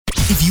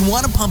If you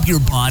want to pump your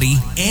body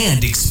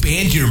and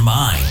expand your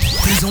mind,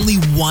 there's only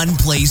one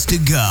place to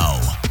go.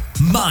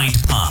 Mind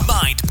Pump.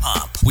 Mind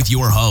Pump with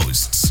your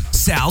hosts,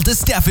 Sal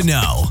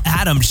DiStefano,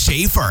 Adam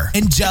Schaefer,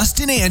 and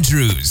Justin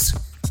Andrews.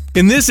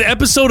 In this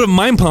episode of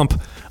Mind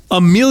Pump,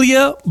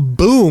 Amelia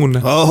Boone.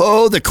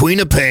 Oh, the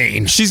Queen of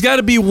Pain. She's got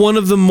to be one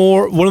of the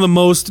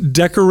most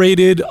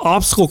decorated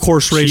obstacle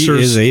course racers.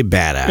 She is a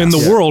badass in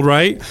the world,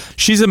 right?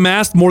 She's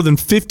amassed more than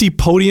 50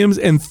 podiums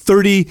and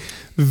 30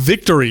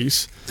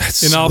 victories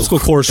in obstacle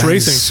course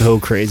racing. So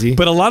crazy.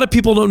 But a lot of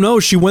people don't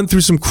know she went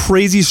through some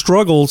crazy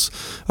struggles.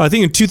 I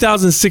think in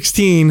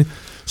 2016,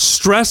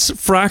 stress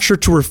fracture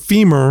to her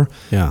femur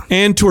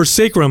and to her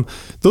sacrum.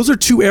 Those are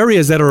two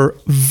areas that are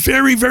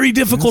very, very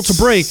difficult to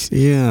break.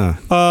 Yeah.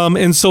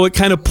 And so it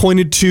kind of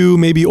pointed to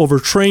maybe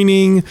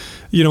overtraining,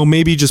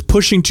 maybe just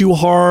pushing too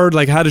hard.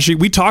 Like,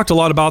 we talked a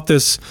lot about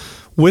this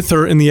with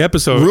her in the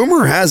episode.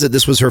 Rumor has it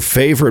this was her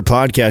favorite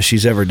podcast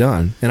she's ever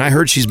done, and I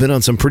heard she's been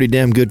on some pretty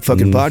damn good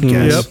fucking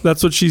podcasts. Yep,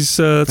 that's what she's.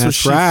 That's what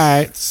she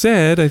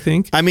said. I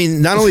think. I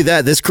mean, not only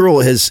that, this girl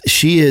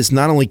is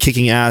not only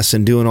kicking ass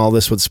and doing all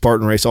this with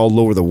Spartan Race all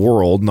over the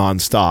world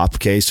nonstop.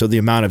 Okay, so the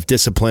amount of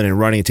discipline and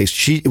running it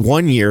takes.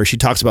 One year she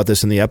talks about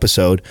this in the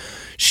episode.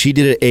 She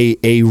did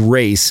a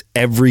race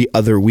every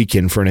other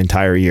weekend for an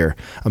entire year.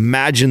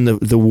 Imagine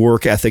the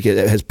work ethic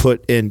it has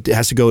put in. It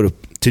has to go to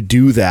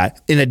do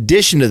that. In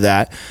addition to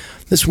that,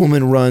 this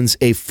woman runs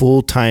a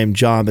full-time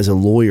job as a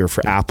lawyer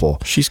for Apple.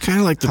 She's kind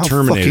of like the How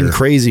Terminator. fucking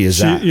crazy is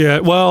that? Yeah,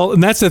 well,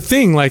 and that's the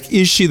thing. Like,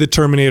 is she the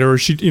Terminator? Or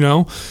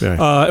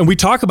and we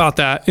talk about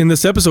that in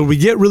this episode. We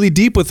get really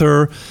deep with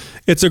her.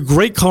 It's a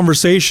great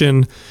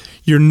conversation.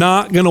 You're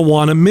not going to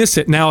want to miss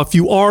it. Now, if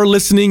you are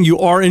listening, you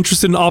are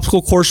interested in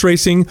obstacle course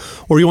racing,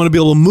 or you want to be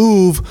able to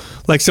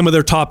move like some of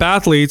their top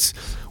athletes,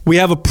 we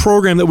have a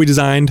program that we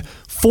designed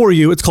for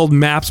you. It's called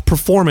MAPS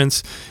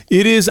Performance.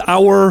 It is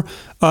our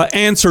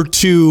answer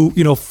to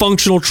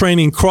functional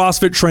training,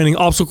 CrossFit training,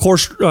 obstacle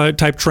course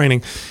type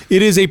training.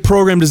 It is a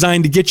program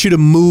designed to get you to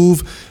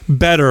move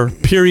better,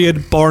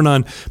 period, bar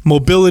none.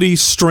 Mobility,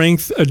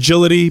 strength,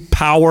 agility,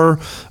 power,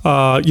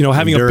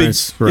 having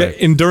endurance, a big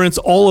endurance,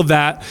 all of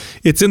that.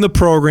 It's in the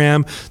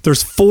program.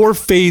 There's 4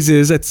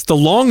 phases. It's the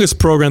longest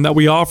program that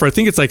we offer. I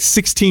think it's like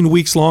 16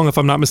 weeks long, if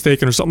I'm not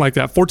mistaken, or something like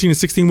that. 14 to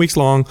 16 weeks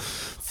long.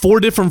 4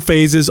 different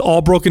phases,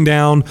 all broken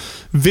down,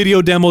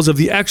 video demos of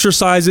the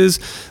exercises.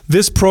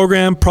 This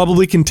program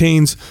probably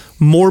contains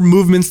more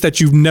movements that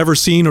you've never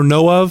seen or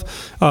know of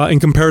in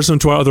comparison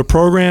to our other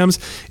programs.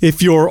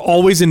 If you're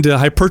always into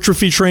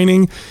hypertrophy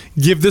training,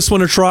 give this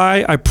one a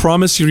try. I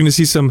promise you're going to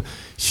see some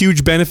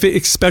huge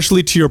benefit,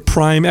 especially to your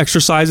prime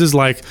exercises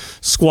like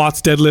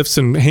squats, deadlifts,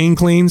 and hang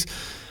cleans.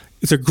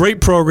 It's a great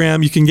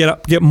program. You can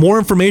get more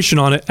information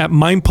on it at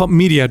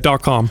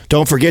mindpumpmedia.com.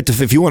 Don't forget,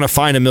 if you want to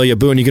find Amelia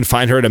Boone, you can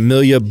find her at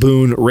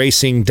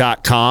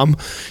AmeliaBooneRacing.com.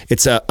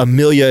 It's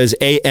Amelia is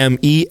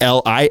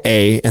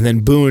Amelia, and then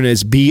Boone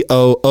is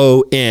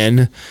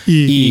Boone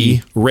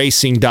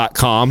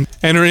Racing.com.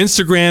 And her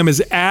Instagram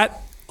is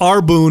at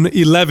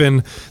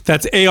Arboone11.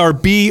 That's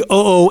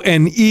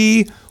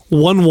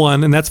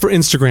ARBOONE11, and that's for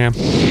Instagram.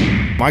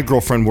 My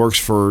girlfriend works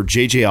for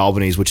JJ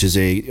Albany's, which is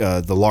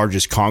the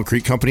largest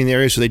concrete company in the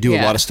area. So they do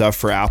a lot of stuff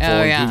for Apple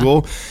and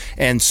Google.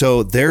 And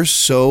so they're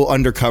so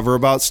undercover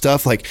about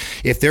stuff. Like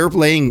if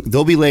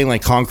they'll be laying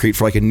like concrete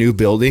for like a new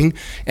building,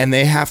 and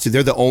these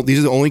are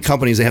the only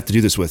companies they have to do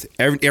this with.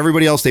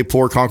 Everybody else they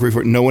pour concrete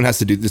for. No one has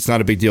to do. It's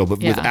not a big deal. But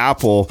with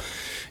Apple,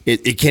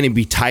 it can't even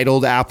be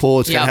titled Apple.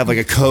 It's got to have like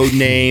a code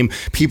name.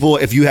 People,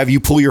 if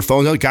you pull your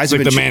phone out, guys,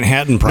 like the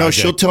Manhattan Project.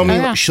 No,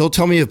 she'll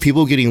tell me of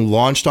people getting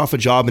launched off a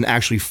job and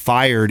actually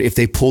fired if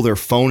they pull their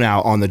phone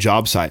out on the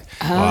job site.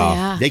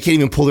 Yeah. They can't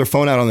even pull their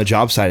phone out on the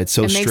job site. It's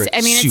so strict.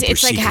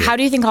 It's like, how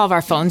do you think all of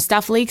our phone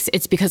stuff leaks?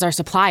 It's because our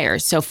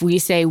suppliers. So if we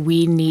say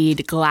we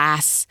need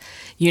glass,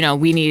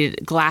 we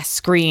need glass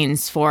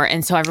screens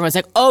and so everyone's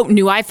like, oh,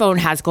 new iPhone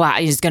has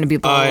glass, it's going to be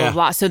blah, blah,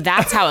 blah. So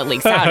that's how it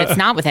leaks out. It's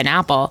not within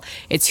Apple.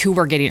 It's who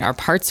we're getting our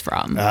parts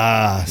from.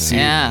 That's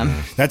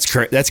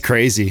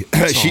crazy.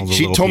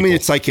 She told me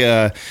it's like,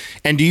 and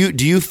do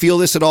you feel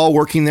this at all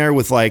working there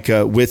with like,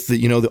 with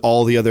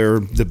all the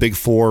other, the big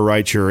 4,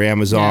 right? Your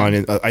Amazon.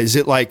 And is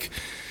it like,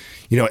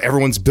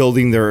 everyone's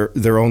building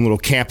their own little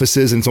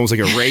campuses and it's almost like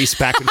a race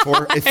back and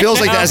forth. It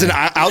feels like that as an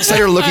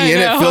outsider looking in.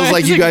 It feels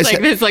like you guys.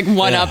 It's like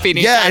one-upping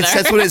each other. Yeah,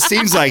 that's what it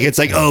seems like. It's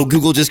like, oh,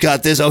 Google just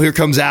got this. Oh, here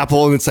comes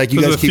Apple. And it's like,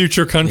 you guys keep.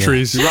 Future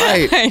countries. Yeah.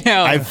 Right. I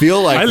know. I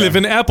feel like I live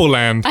in Apple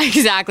land.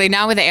 Exactly.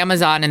 Now with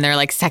Amazon and their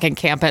like second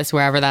campus,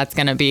 wherever that's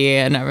going to be.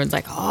 And everyone's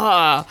like,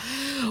 oh,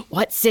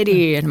 what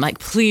city? And I'm like,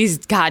 please,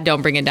 God,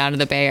 don't bring it down to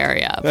the Bay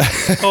Area.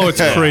 Oh, it's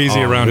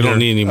crazy around here. We don't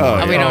need any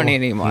more. We don't need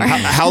any more.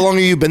 How long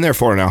have you been there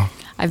for now?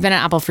 I've been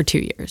at Apple for 2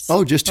 years.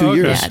 Oh, just 2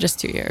 years? Yeah, just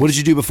 2 years. What did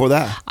you do before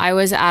that? I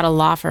was at a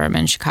law firm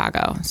in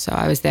Chicago. So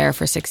I was there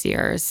for 6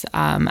 years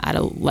at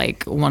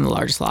one of the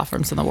largest law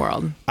firms in the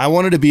world. I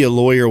wanted to be a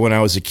lawyer when I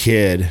was a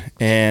kid.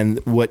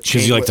 And what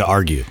changed... Because you like to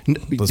argue.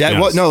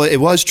 No, it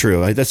was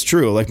true. That's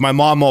true. Like my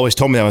mom always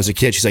told me that when I was a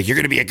kid. She's like, you're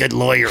going to be a good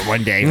lawyer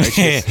one day. Like,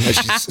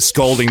 she's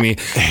scolding me.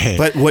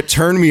 But what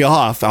turned me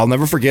off, I'll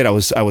never forget, I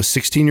was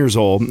 16 years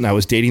old and I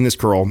was dating this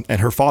girl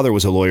and her father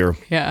was a lawyer.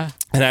 Yeah.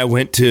 And I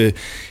went to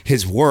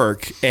his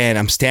work and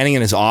I'm standing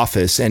in his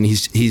office and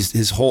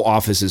his whole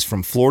office is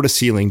from floor to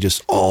ceiling,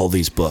 just all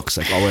these books,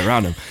 like all the way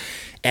around him.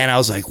 And I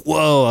was like,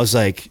 whoa, I was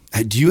like,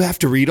 do you have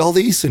to read all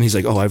these? And he's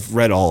like, oh, I've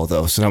read all of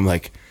those. And I'm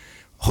like,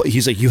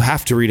 he's like, you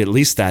have to read at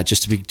least that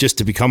just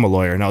to become a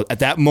lawyer. And at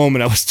that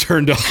moment, I was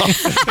turned off.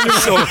 I'm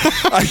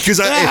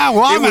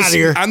out of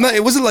here.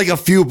 It wasn't like a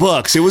few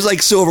books. It was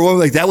like so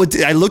overwhelming. Like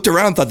I looked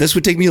around and thought this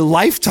would take me a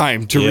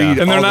lifetime to read.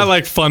 And they're not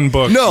like fun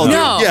books. No.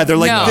 They're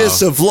like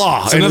this of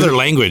law. It's another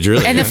language,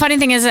 really. And the funny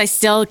thing is, I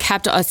still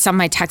kept some of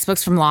my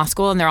textbooks from law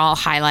school, and they're all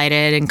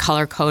highlighted and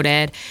color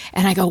coded.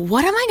 And I go,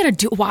 what am I going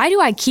to do? Why do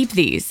I keep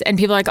these? And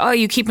people are like, oh,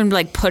 you keep them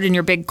like put in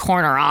your big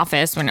corner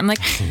office. When I'm like,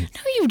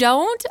 no, you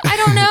don't. I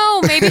don't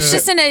know. Maybe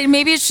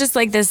it's just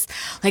like this,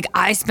 like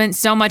I spent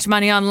so much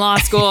money on law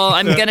school.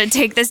 I'm going to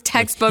take this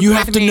textbook You with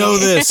have to me. know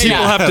this. People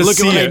have to look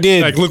see at what it. I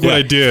did. Like, look what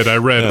I did. I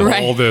read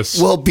all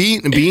this. Well,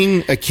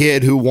 being a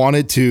kid who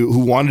wanted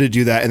to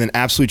do that and then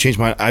absolutely changed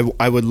my mind,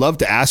 I would love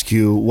to ask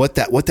you what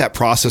that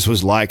process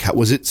was like.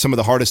 Was it some of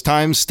the hardest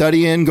times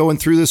studying, going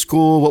through the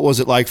school? What was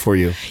it like for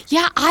you?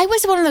 Yeah, I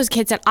was one of those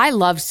kids that I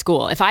loved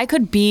school. If I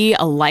could be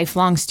a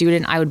lifelong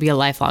student, I would be a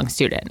lifelong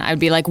student. I would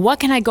be like, what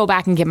can I go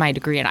back and get my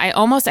degree in? I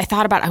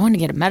thought about, I wanted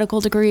to get a medical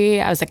degree.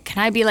 I was like,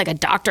 can I be like a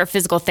doctor of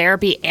physical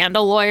therapy and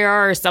a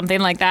lawyer or something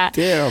like that?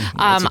 Damn.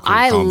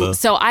 I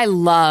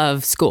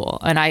love school,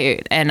 and I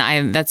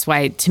that's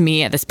why to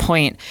me at this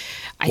point,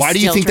 why do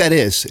you think that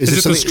is?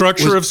 Is it the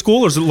structure of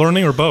school, or is it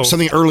learning, or both?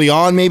 Something early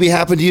on maybe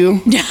happened to you?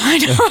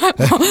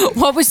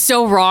 What was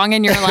so wrong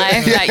in your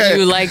life that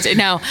you liked?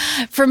 No,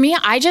 for me,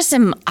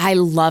 I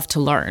love to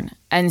learn.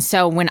 And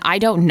so when I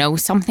don't know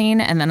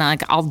something, and then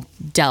I'll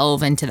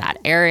delve into that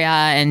area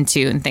and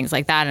things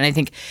like that. And I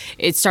think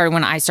it started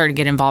when I started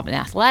getting involved in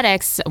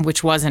athletics,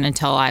 which wasn't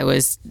until I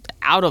was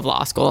out of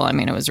law school. I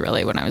mean, it was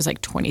really when I was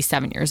like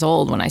 27 years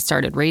old when I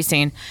started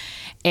racing.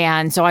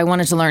 And so I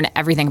wanted to learn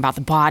everything about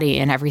the body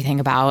and everything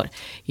about,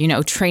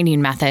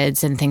 training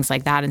methods and things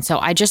like that. And so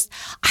I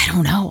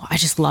don't know. I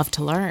just love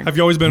to learn. Have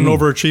you always been an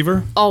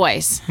overachiever?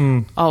 Always.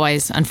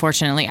 Always,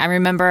 unfortunately. I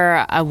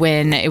remember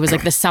when it was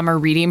like the summer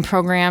reading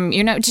program.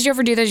 Did you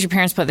ever do that? Your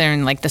parents put there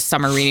in like the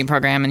summer reading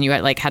program and you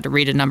had to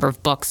read a number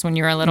of books when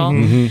you were little?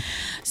 Mm-hmm.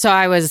 So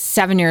I was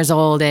 7 years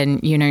old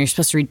and, you're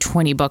supposed to read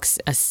 20 books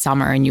a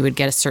summer and you would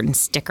get a certain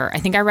sticker. I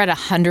think I read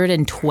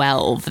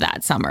 112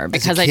 that summer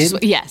because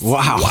yes.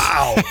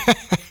 Wow.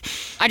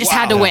 I just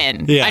had to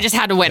win. Yeah. I just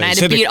had to win. I had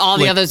to beat all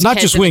the other not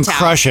kids just in win, the town.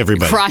 crush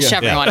everybody. Crush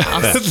everyone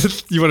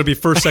else. You want to be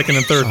first, second,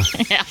 and third.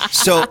 Yeah.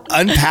 So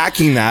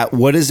unpacking that,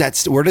 where does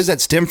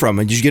that stem from?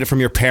 And did you get it from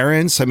your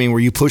parents? I mean, were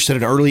you pushed at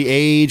an early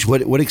age?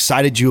 What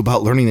excited you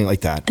about learning anything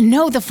like that?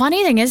 No, the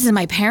funny thing is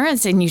my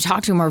parents, and you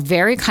talk to them, are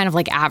very kind of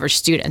like average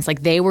students.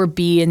 Like they were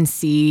B and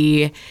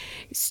C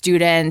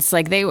students.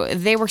 Like they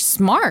were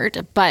smart,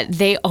 but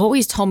they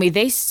always told me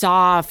they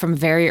saw from a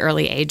very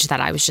early age that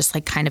I was just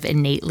like kind of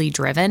innately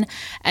driven.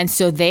 And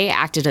so they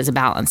acted as a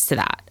balance to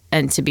that.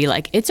 And to be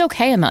like, it's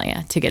okay,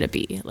 Amelia, to get a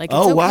B. Like, it's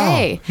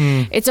okay.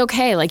 Wow. It's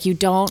okay. Like, you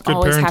don't good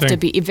always parenting. have to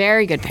be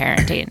very good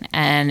parenting.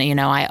 And,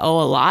 I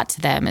owe a lot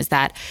to them is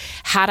that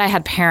had I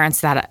had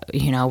parents that,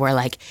 were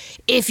like,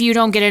 if you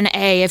don't get an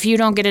A, if you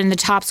don't get in the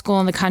top school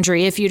in the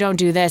country, if you don't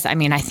do this, I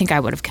mean, I think I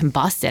would have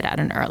combusted at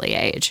an early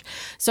age.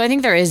 So I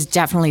think there is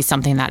definitely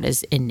something that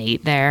is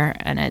innate there.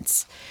 And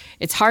it's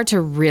hard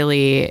to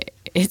really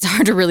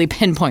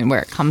pinpoint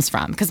where it comes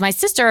from. Because my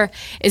sister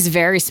is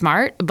very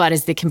smart, but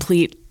is the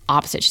complete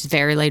opposite. She's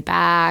very laid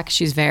back.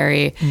 She's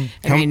very,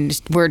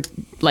 we're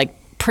like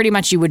pretty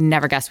much you would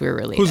never guess we were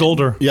related. Who's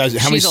older? Yeah,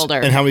 she's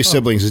older. And how many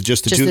siblings? Is it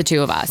just the two? Just the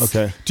two of us.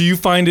 Okay. Do you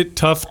find it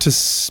tough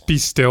to be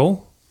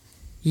still?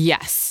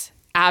 Yes.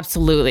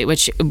 Absolutely,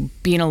 which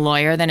being a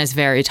lawyer then is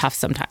very tough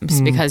sometimes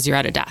because you're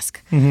at a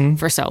desk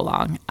for so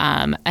long.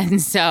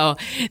 And so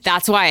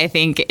that's why I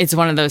think it's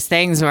one of those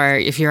things where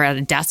if you're at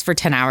a desk for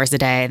 10 hours a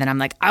day, then I'm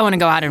like, I want to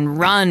go out and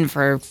run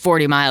for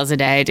 40 miles a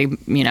day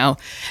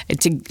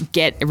to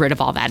get rid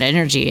of all that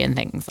energy and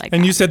things like that.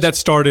 And you said that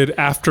started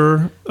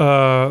after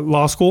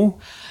law school?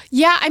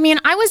 Yeah, I mean,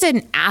 I was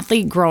an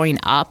athlete growing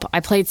up. I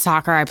played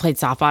soccer, I played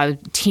softball,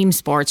 team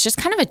sports, just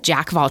kind of a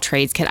jack of all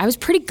trades kid. I was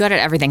pretty good at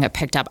everything I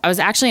picked up. I was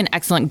actually an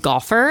excellent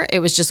golfer. It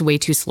was just way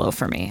too slow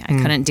for me. I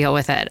couldn't deal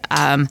with it.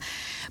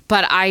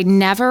 But I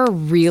never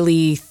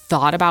really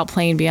thought about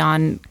playing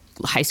beyond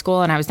high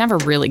school, and I was never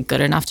really good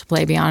enough to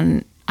play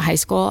beyond high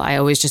school. I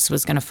always just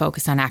was going to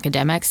focus on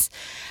academics.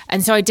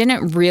 And so I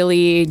didn't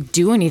really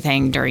do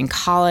anything during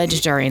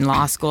college, during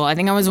law school. I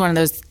think I was one of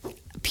those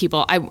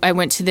people, I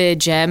went to the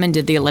gym and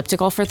did the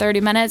elliptical for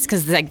 30 minutes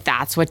because like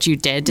that's what you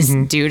did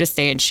to do to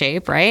stay in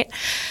shape, right?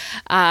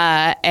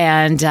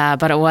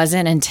 But it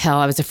wasn't until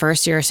I was a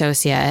first year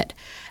associate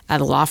at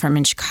a law firm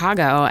in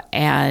Chicago,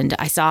 and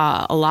I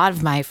saw a lot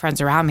of my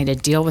friends around me to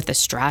deal with the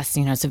stress.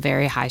 You know, it's a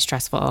very high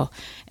stressful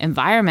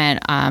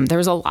environment. There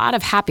was a lot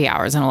of happy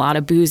hours and a lot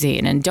of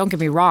boozing, and don't get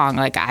me wrong,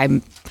 like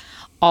I'm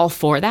all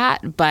for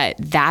that, but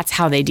that's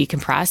how they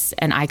decompress.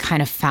 And I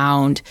kind of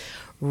found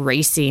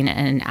racing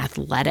and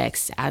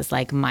athletics as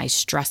like my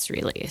stress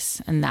release,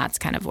 and that's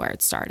kind of where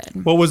it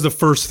started. What was the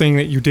first thing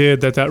that you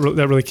did that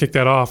really kicked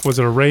that off? Was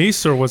it a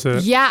race or was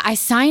it? Yeah, I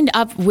signed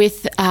up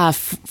with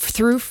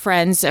through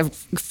friends of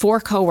 4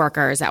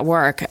 coworkers at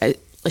work.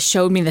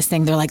 Showed me this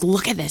thing. They're like,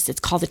 look at this. It's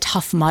called a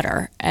Tough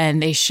Mudder.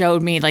 And they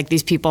showed me like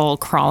these people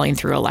crawling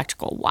through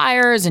electrical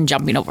wires and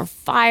jumping over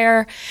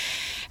fire.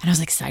 And I was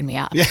like, sign me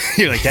up. Yeah,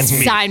 you're like, that's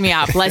me. Sign me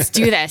up. Let's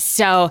do this.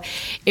 So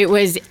it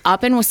was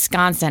up in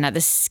Wisconsin at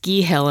the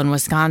ski hill in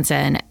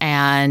Wisconsin.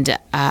 And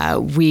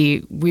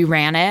we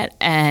ran it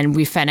and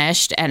we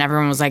finished. And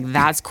everyone was like,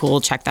 that's cool.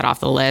 Check that off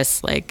the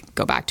list. Like,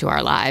 go back to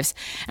our lives.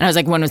 And I was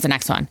like, when was the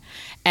next one?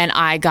 And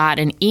I got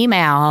an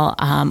email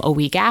a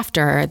week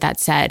after that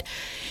said,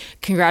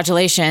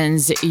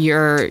 congratulations,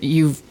 you're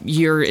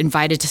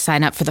invited to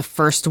sign up for the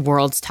first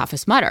World's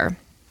Toughest Mudder.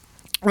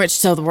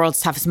 So the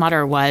World's Toughest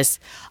Mudder was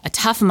a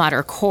Tough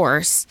Mudder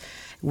course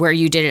where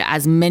you did it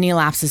as many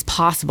laps as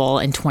possible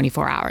in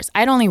 24 hours.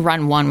 I'd only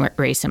run one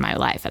race in my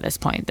life at this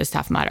point, this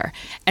Tough Mudder.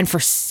 And for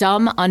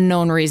some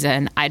unknown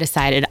reason, I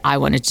decided I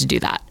wanted to do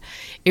that.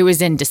 It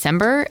was in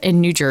December in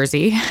New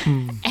Jersey,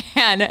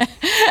 and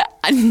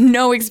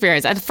no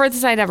experience. The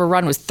furthest I'd ever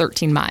run was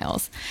 13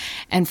 miles.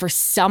 And for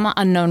some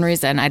unknown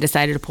reason, I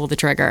decided to pull the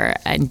trigger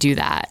and do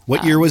that.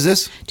 What year was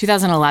this?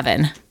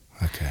 2011.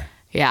 Okay.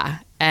 Yeah.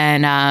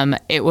 And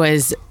it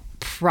was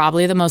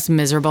probably the most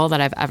miserable that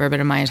I've ever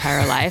been in my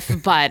entire life,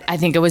 but I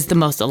think it was the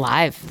most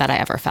alive that I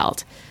ever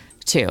felt,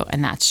 too.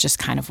 And that's just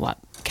kind of what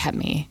kept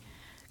me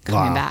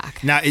coming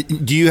back. Now,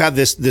 do you have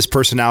this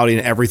personality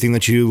in everything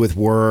that you do with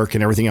work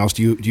and everything else?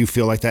 Do you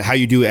feel like that? How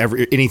you do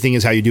anything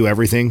is how you do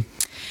everything?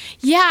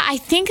 Yeah, I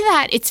think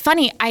that it's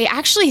funny. I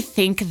actually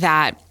think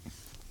that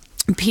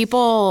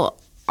people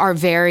are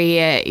very,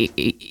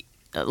 I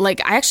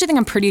actually think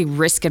I'm pretty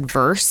risk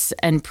adverse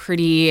and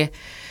pretty,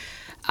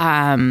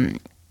 the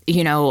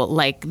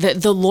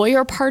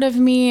lawyer part of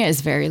me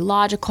is very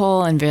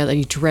logical and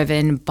very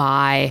driven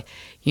by,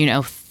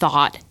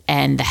 thought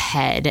and the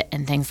head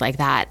and things like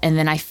that. And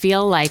then I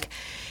feel like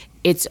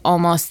it's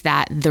almost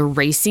that the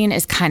racing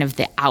is kind of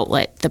the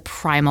outlet, the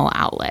primal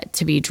outlet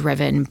to be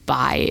driven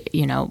by,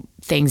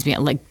 things being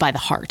like by the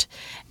heart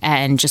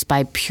and just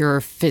by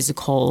pure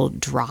physical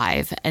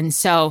drive. And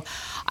so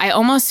I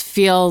almost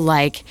feel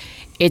like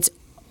it's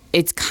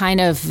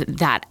kind of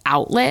that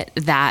outlet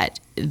that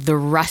the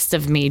rest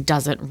of me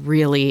doesn't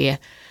really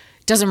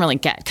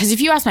get. Because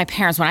if you ask my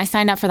parents, when I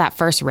signed up for that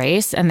first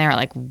race and they're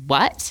like,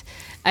 what?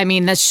 I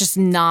mean, that's just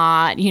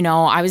not,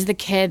 I was the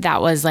kid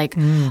that was like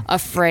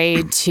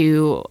afraid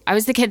to, I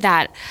was the kid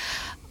that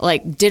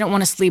like didn't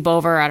want to sleep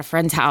over at a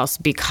friend's house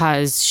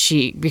because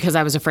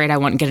I was afraid I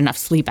wouldn't get enough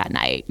sleep at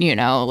night,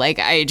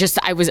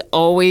 I was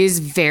always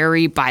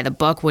very by the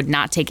book, would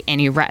not take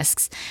any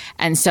risks.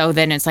 And so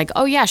then it's like,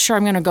 oh yeah, sure,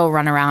 I'm going to go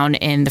run around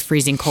in the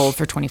freezing cold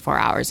for 24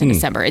 hours in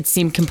December. It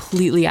seemed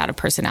completely out of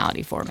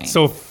personality for me.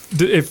 So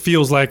it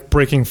feels like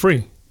breaking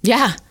free.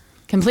 Yeah,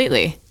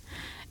 completely.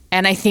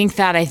 And I think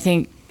that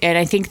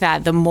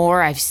the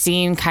more I've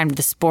seen kind of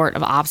the sport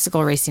of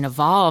obstacle racing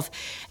evolve,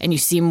 and you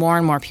see more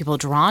and more people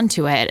drawn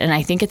to it, and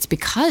I think it's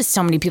because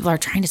so many people are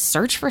trying to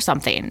search for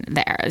something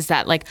there, is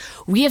that like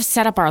we have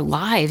set up our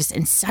lives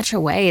in such a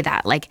way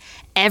that like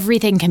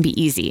everything can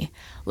be easy.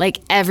 Like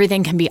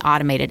everything can be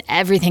automated,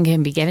 everything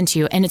can be given to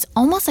you. And it's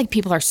almost like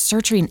people are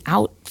searching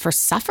out for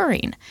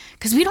suffering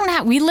because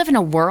we live in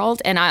a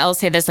world, and I'll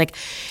say this, like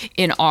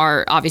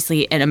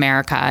obviously in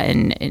America,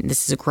 and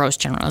this is a gross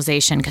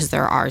generalization because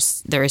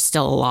there is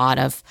still a lot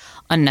of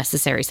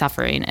unnecessary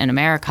suffering in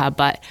America,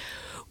 but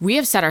we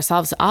have set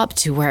ourselves up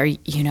to where,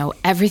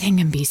 everything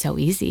can be so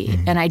easy.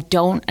 Mm-hmm.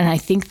 And I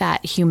think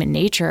that human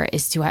nature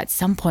is to at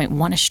some point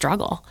want to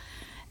struggle.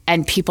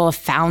 And people have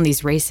found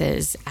these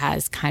races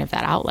as kind of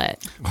that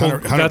outlet.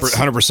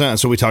 100%.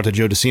 So we talked to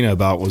Joe DeCina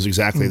about was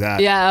exactly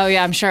that. Yeah. Oh,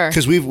 yeah. I'm sure.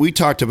 Because we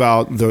talked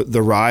about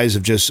the rise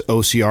of just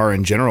OCR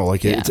in general.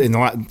 Like it's in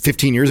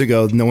 15 years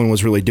ago, no one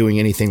was really doing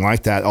anything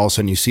like that. All of a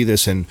sudden, you see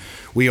this, and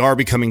we are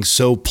becoming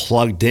so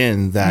plugged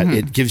in that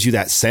it gives you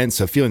that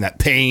sense of feeling that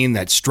pain,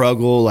 that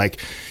struggle.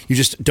 Like you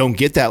just don't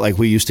get that like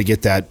we used to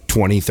get that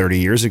 20, 30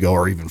 years ago,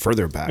 or even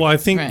further back. Well, I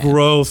think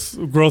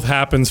growth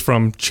happens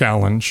from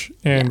challenge,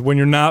 and when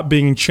you're not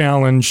being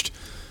challenged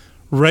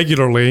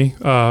regularly,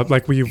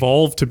 like we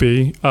evolved to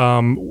be.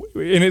 And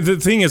the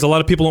thing is, a lot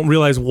of people don't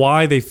realize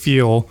why they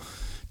feel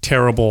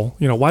terrible.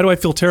 Why do I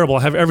feel terrible?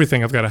 I have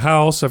everything. I've got a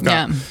house. I've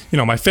got,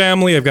 my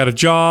family. I've got a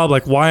job.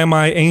 Like, why am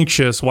I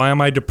anxious? Why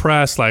am I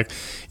depressed? Like,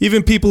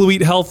 even people who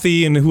eat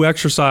healthy and who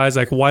exercise,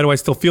 like, why do I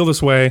still feel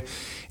this way?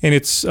 And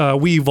it's,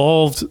 we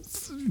evolved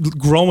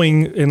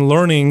growing and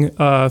learning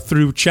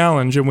through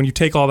challenge. And when you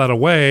take all that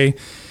away,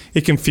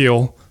 it can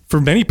feel, for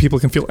many people,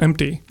 it can feel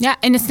empty. Yeah,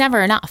 and it's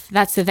never enough.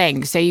 That's the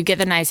thing. So you get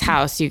the nice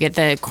house, you get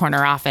the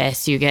corner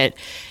office, you get,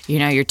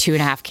 your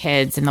 2.5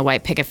 kids and the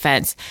white picket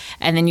fence,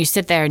 and then you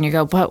sit there and you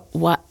go, but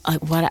what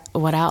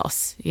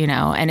else?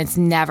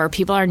 And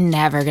people are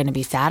never going to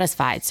be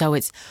satisfied. So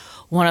it's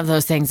one of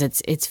those things.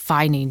 It's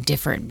finding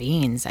different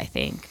means, I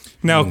think.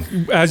 Now,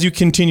 as you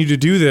continue to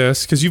do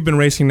this, because you've been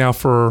racing now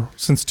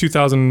since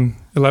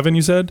 2011,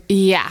 you said?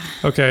 Yeah.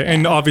 Okay,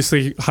 and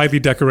obviously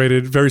highly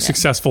decorated, very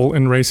successful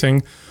in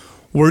racing.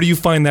 Where do you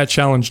find that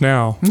challenge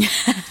now?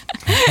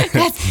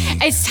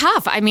 It's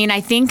tough. I mean,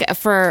 I think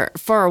for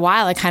a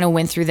while, I kind of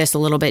went through this a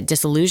little bit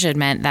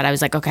disillusionment that I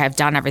was like, okay, I've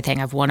done everything.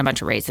 I've won a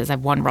bunch of races.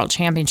 I've won world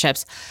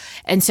championships.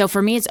 And so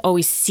for me, it's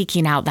always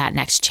seeking out that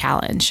next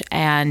challenge.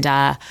 And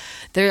I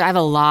have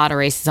a lot of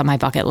races on my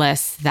bucket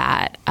list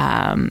that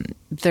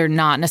they're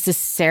not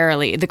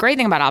necessarily. The great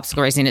thing about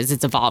obstacle racing is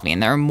it's evolving.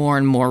 There are more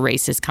and more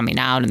races coming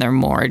out, and there are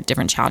more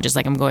different challenges.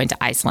 Like I'm going to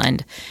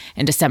Iceland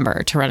in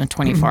December to run a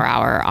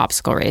 24-hour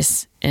obstacle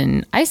race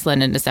in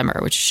Iceland in December,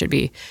 which should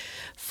be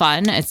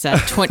fun. It's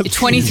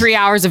 23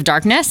 hours of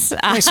darkness.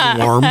 Nice and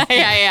warm.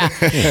 Yeah.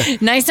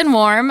 Nice and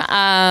warm.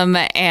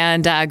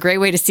 And a great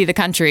way to see the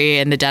country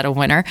in the dead of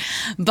winter.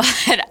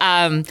 But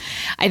I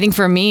think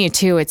for me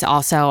too, it's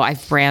also, I've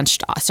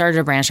started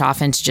to branch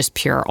off into just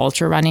pure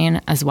ultra running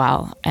as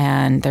well.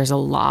 And there's a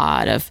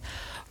lot of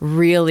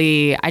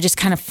really, I just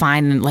kind of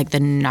find like the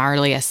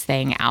gnarliest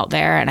thing out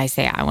there. And I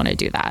say, I want to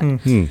do that.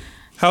 Mm-hmm.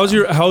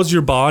 How's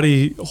your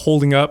body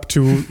holding up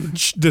to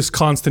this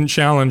constant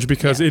challenge?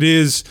 Because it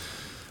is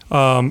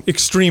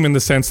extreme in the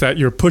sense that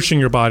you're pushing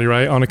your body,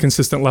 right, on a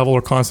consistent level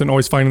or constant,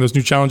 always finding those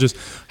new challenges.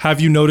 Have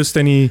you noticed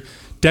any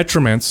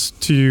detriments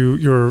to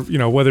your,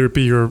 whether it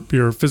be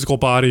your physical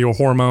body or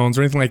hormones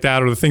or anything like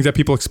that, or the things that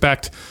people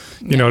expect,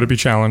 to be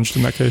challenged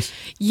in that case?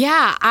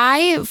 Yeah,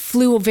 I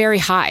flew very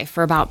high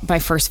for about my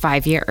first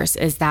 5 years.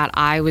 Is that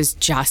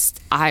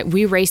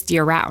we raced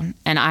year round,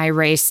 and I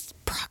raced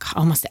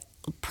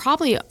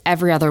probably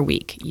every other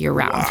week year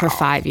round for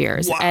 5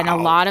 years. Wow. And a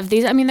lot of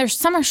these, there's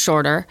some are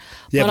shorter,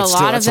 but a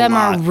lot of them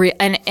are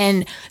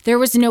and there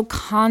was no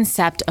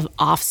concept of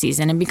off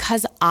season. And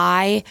because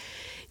I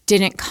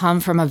didn't come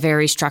from a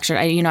very structured,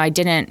 I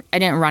didn't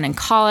run in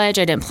college.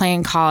 I didn't play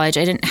in college.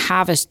 I didn't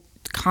have a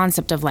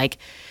concept of like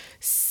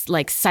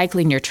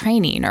cycling your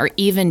training or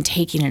even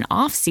taking an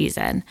off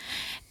season.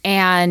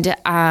 And,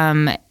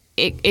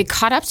 it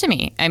caught up to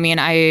me.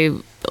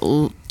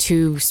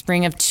 To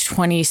spring of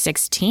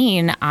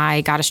 2016,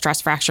 I got a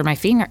stress fracture in my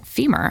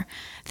femur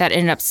that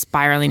ended up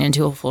spiraling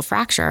into a full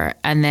fracture.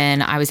 And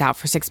then I was out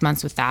for 6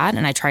 months with that.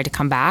 And I tried to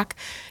come back.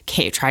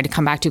 Tried to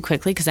come back too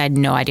quickly because I had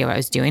no idea what I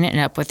was doing. It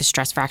ended up with a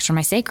stress fracture in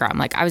my sacrum.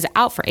 Like I was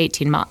out for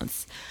 18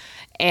 months.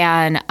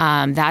 And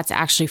that's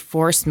actually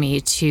forced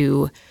me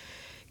to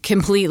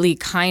completely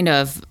kind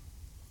of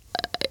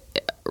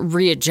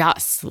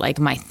readjust like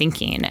my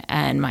thinking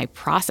and my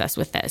process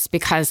with this,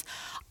 because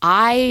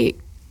I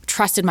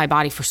trusted my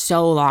body for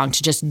so long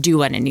to just do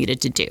what it needed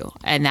to do.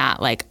 And that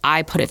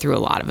I put it through a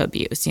lot of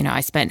abuse.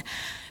 I spent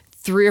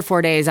 3 or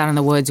 4 days out in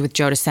the woods with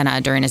Joe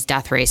DeSena during his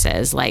death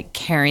races,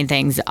 carrying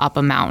things up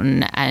a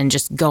mountain and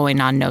just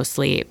going on no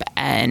sleep.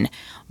 And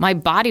my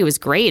body was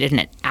great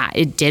and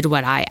it did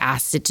what I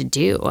asked it to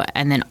do.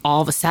 And then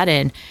all of a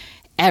sudden,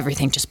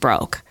 everything just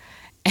broke.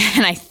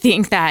 And I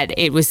think that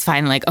it was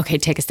finally okay,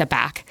 take a step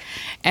back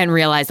and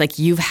realize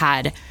you've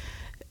had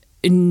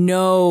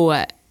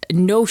no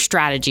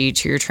strategy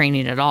to your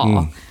training at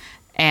all.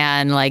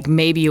 And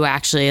maybe you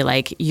actually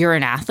you're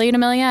an athlete,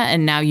 Amelia,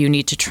 and now you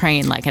need to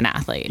train like an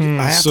athlete.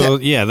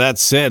 That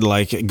said,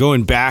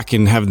 going back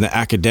and having the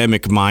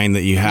academic mind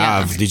that you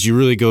have, did you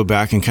really go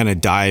back and kind of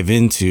dive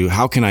into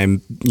how can I,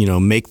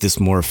 make this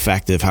more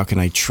effective? How can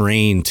I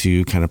train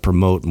to kind of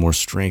promote more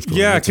strength?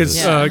 Yeah,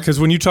 because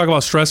when you talk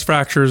about stress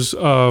fractures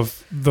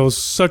of those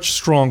such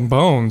strong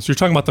bones, you're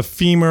talking about the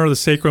femur, the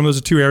sacrum. Those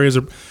are 2 areas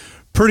are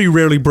pretty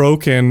rarely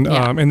broken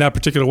in that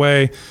particular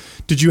way.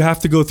 Did you have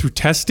to go through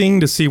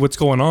testing to see what's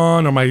going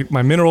on? Are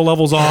my mineral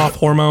levels off,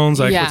 hormones,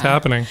 what's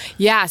happening?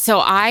 Yeah, so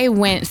I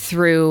went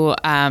through,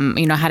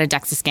 had a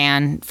DEXA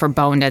scan for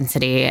bone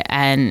density,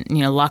 and,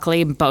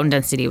 luckily bone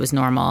density was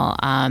normal.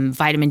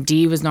 Vitamin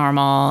D was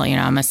normal.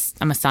 I'm a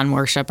sun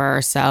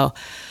worshiper, so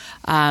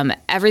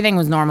everything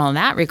was normal in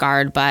that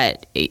regard.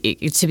 But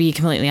to be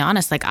completely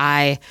honest,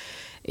 I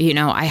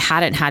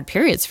hadn't had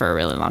periods for a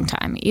really long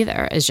time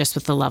either. It's just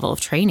with the level of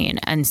training.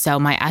 And so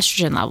my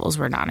estrogen levels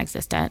were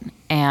non-existent.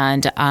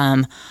 And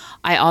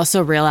I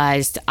also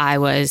realized I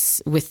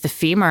was, with the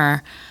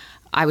femur,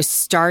 I was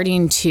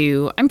starting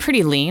to, I'm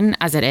pretty lean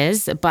as it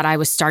is, but I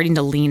was starting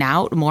to lean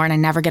out more and I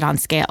never get on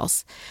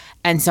scales.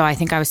 And so I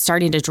think I was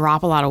starting to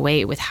drop a lot of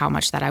weight with how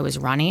much that I was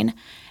running.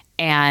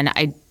 And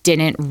I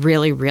didn't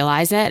really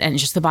realize it. And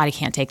just the body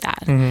can't take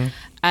that. Mm-hmm.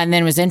 And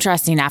then it was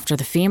interesting, after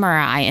the femur,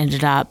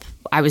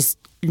 I was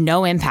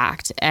no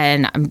impact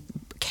and I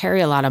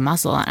carry a lot of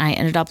muscle, and I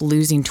ended up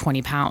losing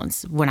 20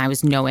 pounds when I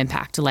was no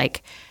impact,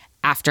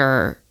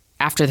 after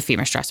after the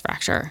femur stress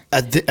fracture.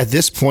 At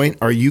this point,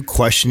 are you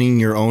questioning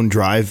your own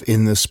drive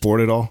in this sport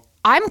at all?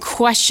 I'm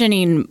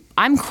questioning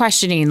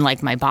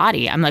like my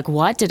body. I'm like,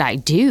 what did I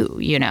do?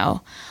 You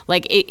know,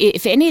 like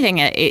if anything,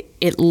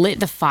 it lit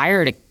the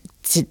fire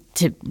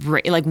to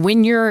like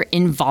when you're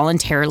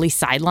involuntarily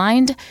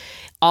sidelined,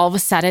 all of a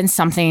sudden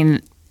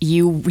something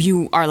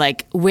you are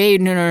like,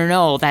 wait,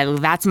 no,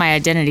 that's my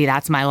identity.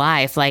 That's my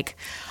life. Like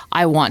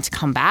I want to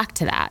come back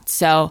to that.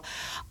 So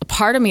a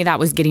part of me that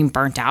was getting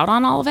burnt out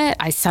on all of it,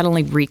 I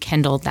suddenly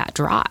rekindled that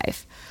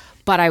drive.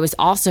 But I was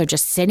also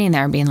just sitting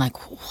there and being like,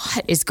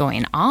 what is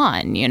going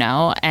on, you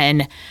know,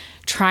 and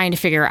trying to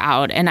figure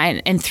out.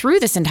 And through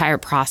this entire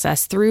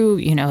process, through,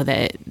 you know,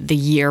 the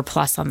year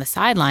plus on the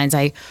sidelines,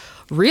 I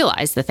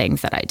realized the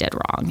things that I did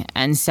wrong.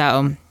 And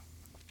so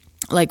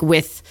like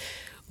with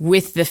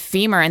the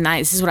femur, and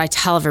this is what I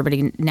tell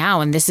everybody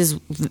now, and this is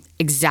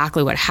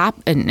exactly what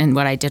happened and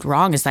what I did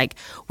wrong is like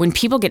when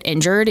people get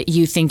injured,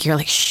 you think you're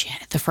like,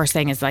 shit, the first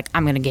thing is like,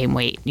 I'm going to gain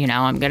weight, you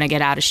know, I'm going to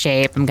get out of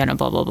shape, I'm going to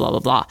blah, blah, blah, blah,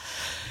 blah.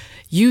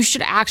 You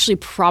should actually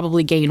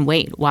probably gain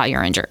weight while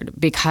you're injured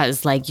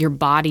because like your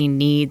body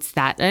needs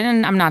that.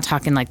 And I'm not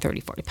talking like 30,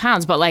 40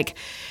 pounds, but like,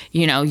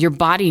 you know, your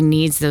body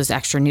needs those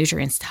extra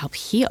nutrients to help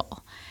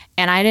heal.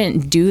 And I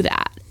didn't do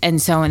that. And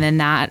then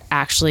that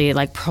actually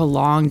like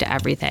prolonged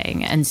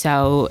everything. And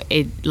so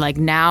it like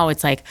now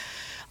it's like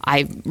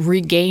I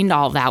regained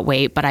all that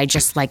weight, but I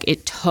just like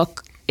it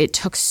took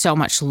so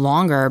much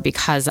longer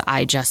because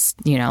I just,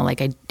 you know,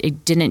 like I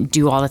didn't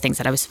do all the things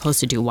that I was supposed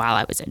to do while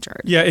I was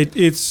injured. Yeah,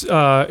 it's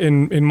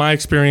in my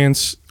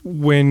experience,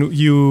 when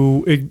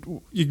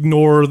you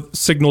ignore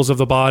signals of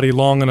the body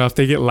long enough,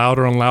 they get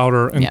louder and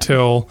louder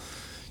until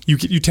you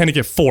tend to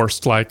get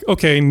forced. Like,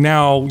 okay,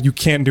 now you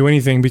can't do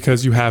anything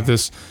because you have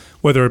this,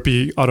 whether it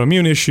be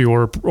autoimmune issue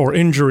or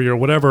injury or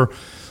whatever.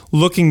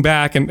 Looking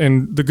back,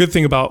 and the good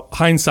thing about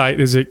hindsight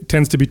is it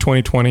tends to be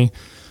 20/20.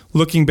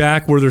 Looking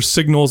back, where there's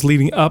signals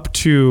leading up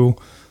to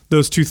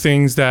those two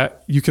things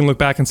that you can look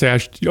back and say,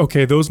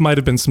 okay, those might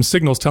have been some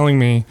signals telling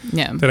me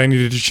that I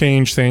needed to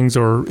change things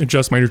or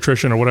adjust my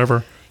nutrition or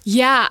whatever.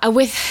 Yeah,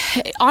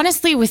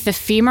 honestly, with the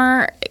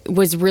femur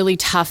was really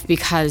tough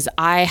because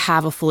I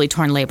have a fully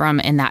torn labrum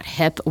in that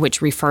hip,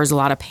 which refers a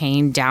lot of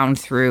pain down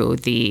through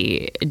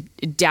kind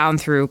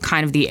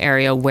of the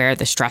area where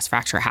the stress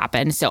fracture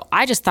happened. So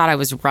I just thought I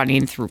was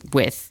running through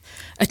with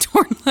a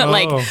torn,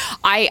 like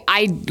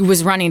I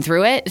was running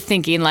through it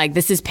thinking like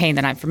this is pain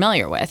that I'm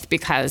familiar with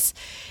because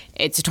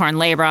it's a torn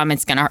labrum.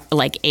 It's gonna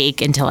like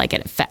ache until I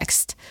get it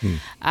fixed.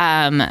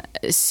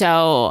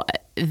 So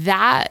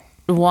that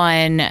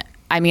one.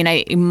 I mean,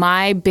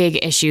 my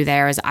big issue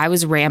there is I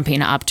was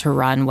ramping up to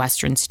run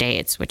Western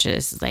States, which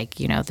is like,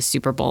 you know, the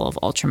Super Bowl of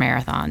ultra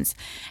marathons.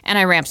 And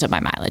I ramped up my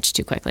mileage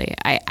too quickly.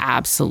 I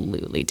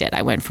absolutely did.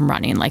 I went from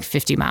running like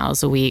 50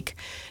 miles a week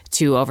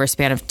to over a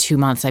span of 2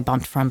 months, I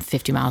bumped from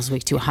 50 miles a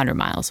week to 100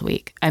 miles a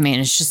week. I mean,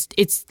 it's just,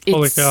 it's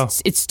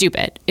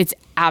stupid. It's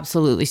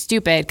absolutely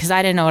stupid because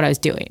I didn't know what I was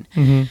doing.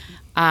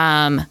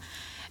 Mm-hmm.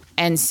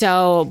 And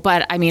so,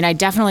 but I mean, I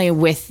definitely,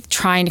 with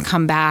trying to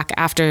come back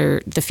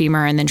after the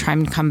femur and then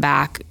trying to come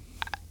back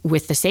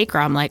with the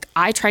sacrum, like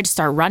I tried to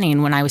start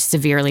running when I was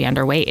severely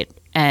underweight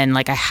and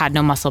like I had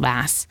no muscle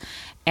mass.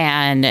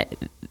 And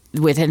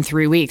within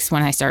 3 weeks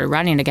when I started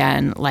running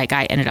again, like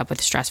I ended up with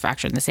a stress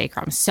fracture in the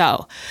sacrum.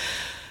 So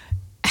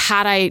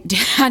had I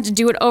had to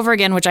do it over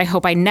again, which I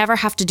hope I never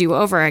have to do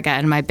over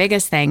again, my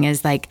biggest thing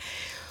is like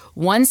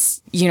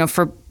once, you know,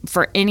 for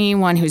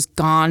anyone who's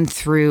gone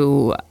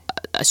through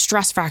a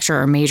stress fracture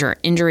or major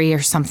injury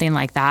or something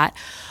like that,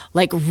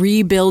 like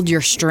rebuild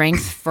your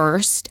strength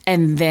first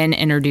and then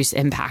introduce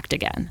impact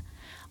again.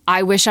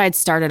 I wish I'd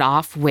started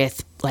off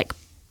with like,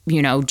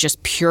 you know,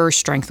 just pure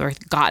strength work,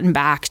 gotten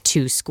back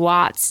to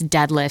squats,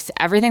 deadlifts,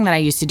 everything that I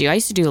used to do. I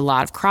used to do a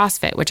lot of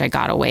CrossFit, which I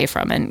got away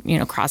from. And, you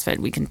know, CrossFit,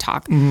 we can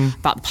talk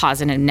about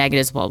positive and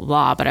negatives, blah, blah,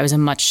 blah. But I was a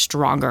much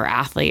stronger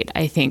athlete,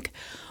 I think,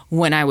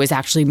 when I was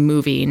actually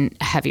moving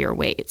heavier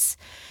weights.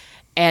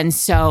 And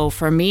so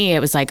for me, it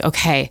was like,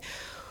 okay,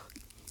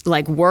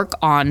 like work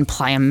on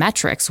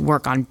plyometrics,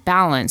 work on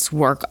balance,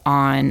 work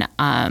on,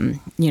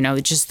 you know,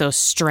 just those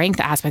strength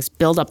aspects,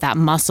 build up that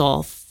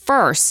muscle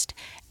first,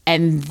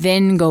 and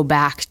then go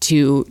back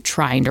to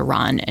trying to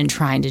run and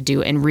trying to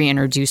do and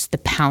reintroduce the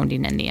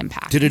pounding and the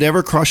impact. Did it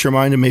ever cross your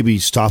mind to maybe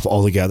stop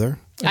altogether?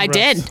 I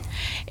did.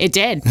 It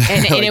did.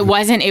 And it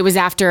was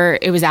after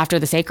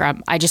the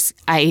sacrum.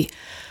 I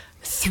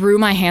threw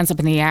my hands up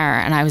in the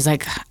air and I was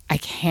like, I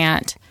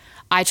can't.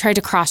 I tried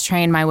to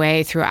cross-train my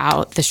way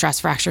throughout the stress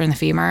fracture in the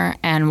femur,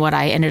 and what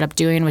I ended up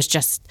doing was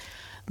just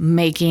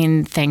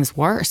making things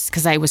worse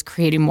because I was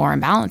creating more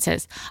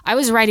imbalances. I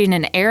was riding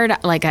an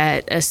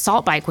a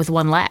assault bike with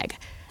one leg.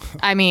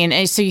 I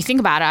mean, so you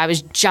think about it, I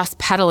was just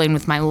pedaling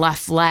with my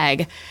left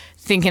leg,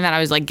 thinking that I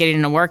was like getting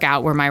in a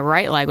workout where my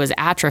right leg was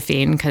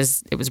atrophying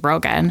because it was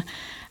broken.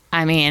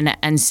 I mean,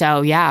 and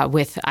so, yeah,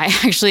 with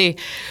the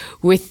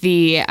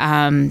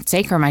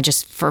sacrum,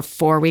 for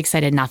 4 weeks, I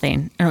did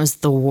nothing. And it was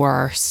the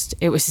worst.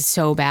 It was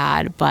so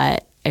bad.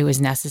 But it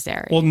was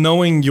necessary. Well,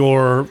 knowing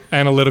your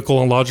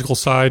analytical and logical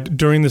side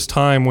during this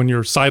time when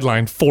you're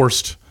sidelined,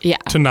 forced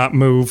to not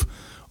move,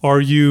 are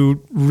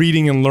you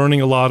reading and learning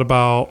a lot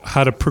about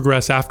how to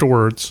progress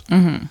afterwards?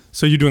 Mm-hmm.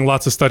 So you're doing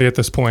lots of study at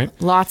this point.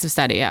 Lots of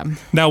study, yeah.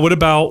 Now, what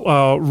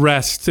about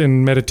rest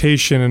and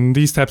meditation and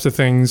these types of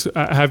things?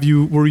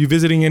 Were you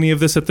visiting any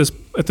of this at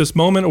this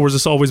moment, or was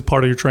this always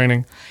part of your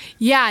training?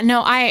 Yeah,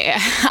 no,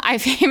 I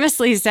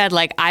famously said,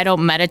 like, I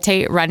don't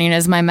meditate. Running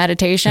is my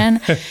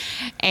meditation.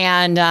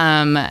 And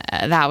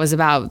that was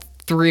about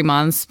 3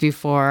 months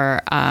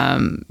before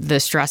the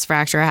stress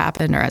fracture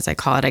happened, or as I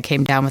call it, I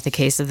came down with a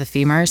case of the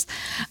femurs.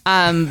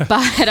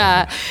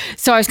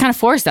 So I was kind of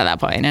forced at that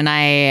point, and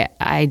I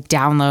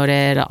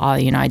downloaded all,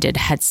 I did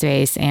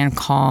Headspace and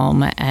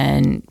Calm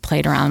and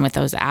played around with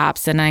those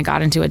apps, and I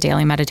got into a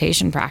daily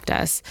meditation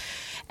practice.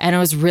 And it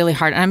was really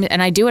hard.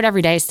 And I do it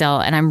every day still,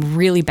 and I'm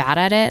really bad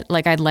at it.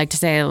 Like, I'd like to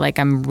say, like,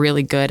 I'm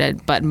really good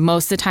at, but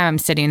most of the time I'm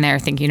sitting there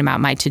thinking about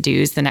my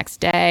to-dos the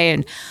next day,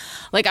 and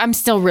like, I'm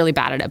still really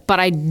bad at it, but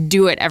I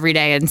do it every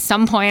day. And at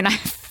some point, I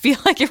feel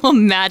like it will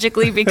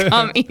magically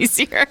become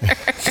easier.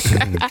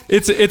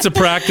 It's a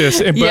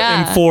practice, and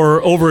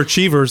for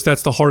overachievers,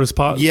 that's the hardest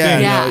part.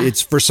 Yeah. No,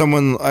 it's for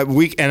someone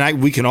we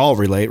can all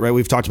relate, right?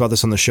 We've talked about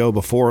this on the show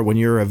before. When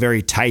you're a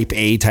very type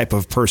A type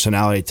of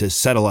personality, to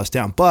settle us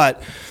down,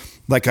 but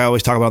like I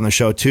always talk about on the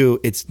show too,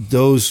 it's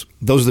those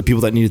are the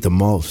people that need it the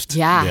most.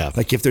 Yeah.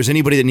 Like, if there's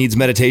anybody that needs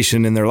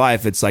meditation in their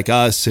life, it's like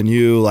us and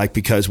you, like,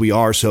 because we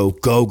are so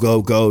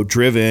go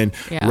driven,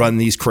 run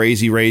these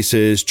crazy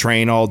races,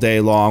 train all day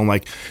long.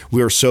 Like,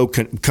 we are so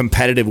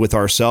competitive with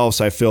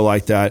ourselves. I feel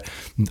like that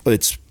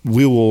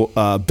we will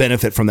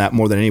benefit from that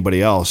more than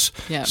anybody else.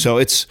 Yeah. So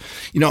it's,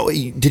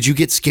 did you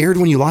get scared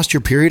when you lost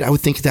your period? I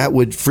would think that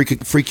would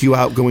freak you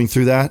out going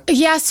through that.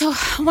 Yeah. So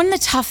one of the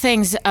tough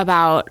things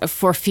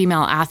for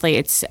female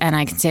athletes, and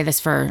I can say this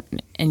for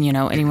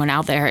anyone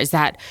out there, is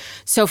that,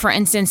 so for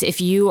instance, if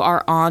you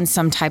are on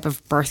some type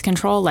of birth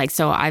control, like,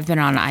 so I've been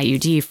on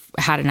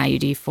had an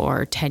IUD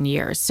for 10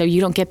 years. So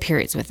you don't get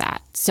periods with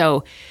that.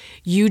 So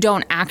you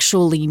don't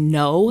actually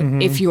know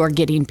if you are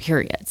getting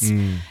periods.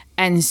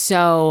 And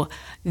so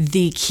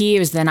the key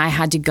was, then I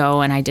had to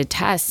go and I did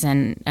tests,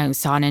 and I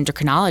saw an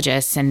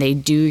endocrinologist, and they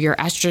do your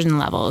estrogen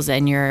levels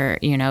and your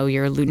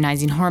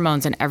luteinizing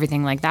hormones and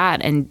everything like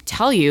that, and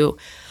tell you,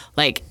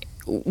 like,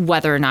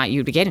 whether or not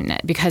you'd be getting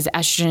it, because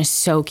estrogen is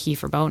so key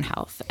for bone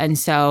health. And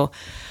so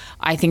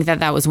I think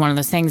that was one of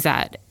those things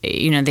that,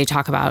 they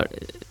talk about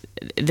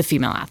the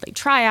female athlete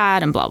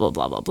triad and blah, blah,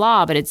 blah, blah,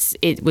 blah, but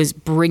it was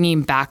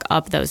bringing back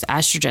up those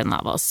estrogen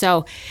levels.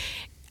 So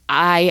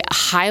I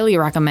highly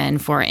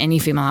recommend for any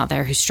female out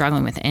there who's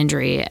struggling with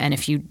injury, and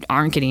if you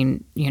aren't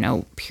getting,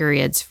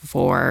 periods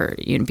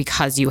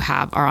because you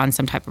are on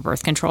some type of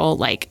birth control,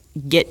 like,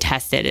 get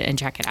tested and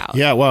check it out.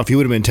 Yeah, well, if you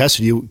would have been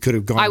tested, you could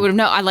have gone. I would have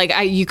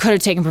known. You could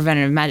have taken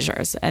preventative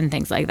measures and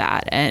things like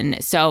that.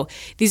 And so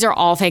these are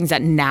all things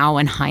that now,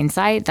 in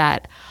hindsight,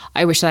 that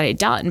I wish that I'd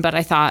done. But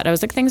I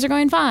was like, things are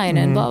going fine,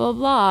 and blah blah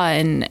blah,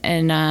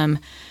 and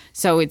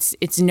so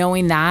it's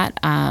knowing that.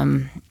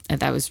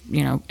 That was,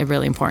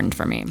 really important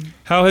for me.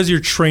 How has your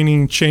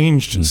training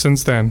changed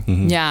since then?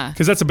 Mm-hmm. Yeah.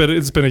 Because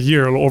it's been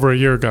over a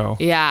year ago.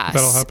 Yeah.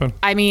 That'll happen.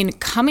 I mean,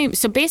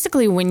 so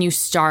basically when you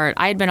start,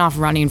 I had been off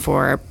running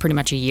for pretty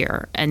much a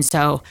year. And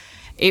so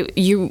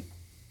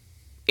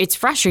it's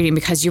frustrating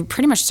because you're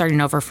pretty much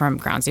starting over from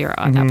ground zero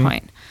at that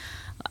point.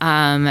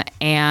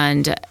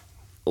 And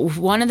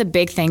one of the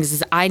big things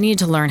is I need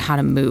to learn how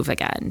to move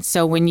again.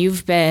 So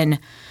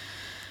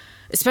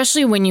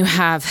especially when you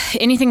have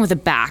anything with a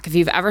back, if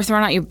you've ever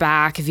thrown out your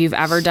back, if you've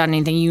ever done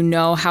anything,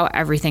 how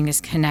everything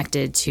is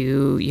connected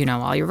to,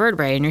 all your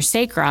vertebrae and your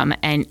sacrum,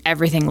 and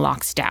everything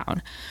locks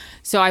down.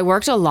 So I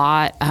worked a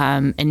lot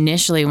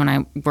initially when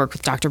I worked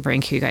with Dr.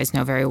 Brink, who you guys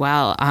know very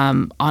well,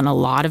 on a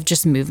lot of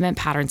just movement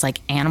patterns,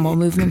 like animal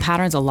movement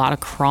patterns, a lot of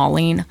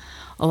crawling,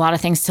 a lot of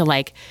things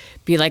to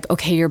be like,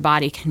 okay, your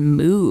body can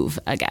move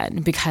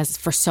again, because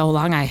for so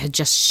long I had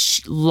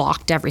just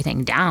locked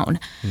everything down.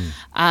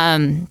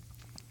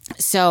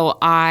 So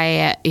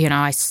I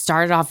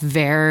started off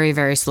very,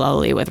 very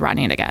slowly with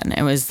running again.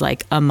 It was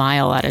like a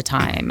mile at a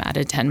time at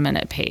a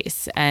 10-minute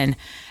pace, and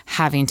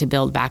having to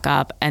build back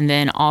up. And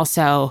then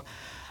also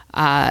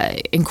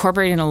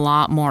incorporating a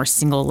lot more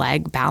single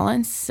leg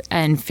balance,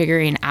 and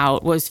figuring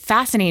out what was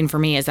fascinating for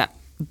me is that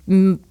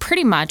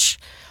pretty much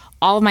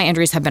all of my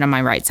injuries have been on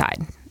my right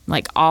side.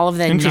 Like, all of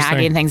the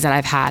nagging things that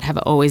I've had have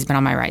always been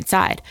on my right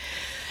side.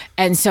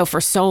 And so for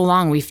so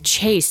long, we've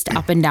chased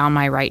up and down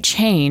my right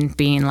chain,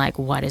 being like,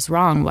 what is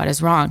wrong? What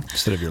is wrong?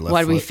 Instead of your left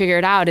What foot. we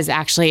figured out is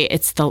actually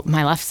it's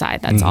my left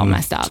side that's all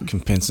messed up. It's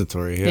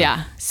compensatory,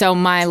 Yeah. So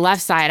my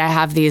left side, I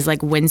have these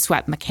like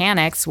windswept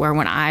mechanics where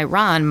when I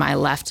run, my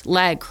left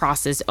leg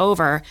crosses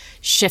over,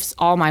 shifts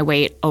all my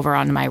weight over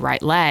onto my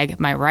right leg.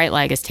 My right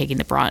leg is taking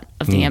the brunt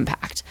of the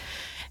impact.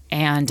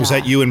 And was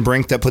that you and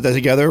Brink that put that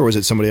together, or was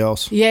it somebody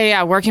else?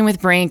 Yeah. Working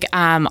with Brink.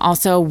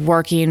 Also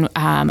working,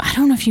 I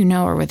don't know if you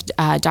know her, with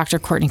Dr.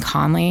 Courtney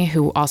Conley,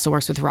 who also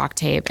works with Rock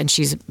Tape, and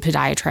she's a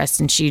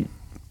podiatrist, and she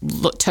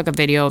took a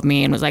video of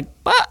me and was like,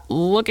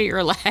 look at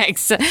your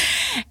legs.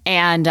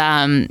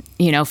 And,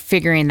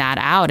 figuring that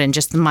out, and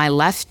just my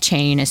left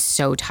chain is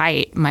so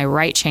tight. My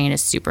right chain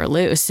is super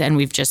loose.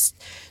 And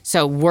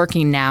so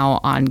working now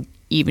on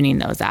evening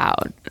those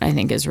out, I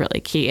think is really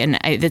key. And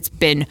it's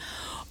been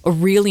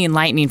really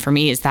enlightening for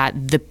me, is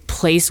that the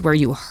place where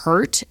you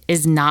hurt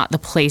is not the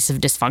place of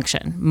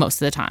dysfunction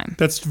most of the time.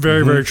 That's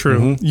very, very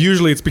true.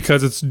 Usually it's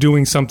because it's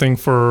doing something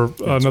for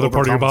another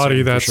part of your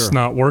body that's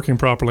not working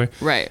properly.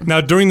 Right.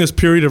 Now, during this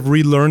period of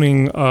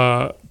relearning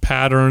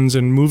patterns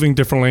and moving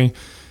differently,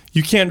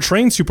 you can't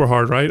train super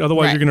hard, right?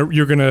 Otherwise,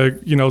 you're gonna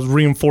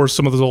reinforce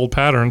some of those old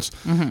patterns.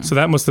 So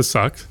that must have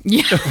sucked.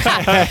 Yeah,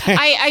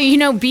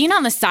 being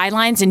on the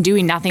sidelines and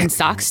doing nothing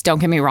sucks. Don't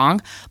get me wrong.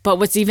 But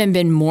what's even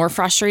been more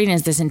frustrating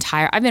is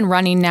I've been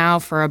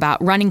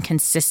running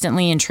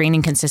consistently and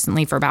training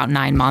consistently for about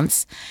 9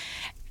 months,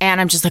 and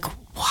I'm just like,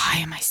 why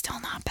am I still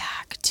not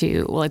back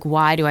to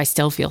why do I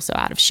still feel so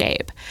out of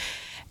shape?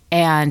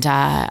 And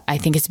I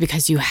think it's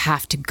because you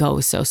have to go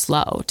so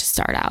slow to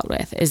start out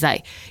with. Is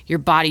that your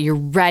body, you're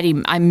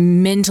ready.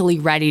 I'm mentally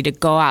ready to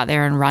go out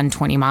there and run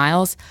 20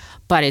 miles.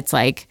 But it's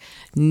like,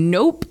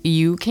 nope,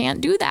 you can't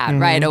do that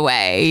right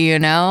away.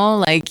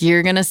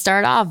 You're going to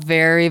start off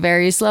very,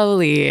 very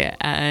slowly.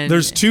 And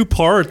there's two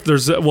parts.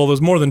 There's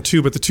more than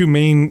two, but the two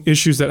main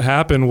issues that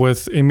happen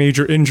with a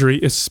major injury,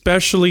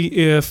 especially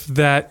if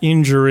that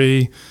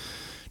injury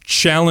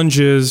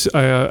challenges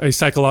a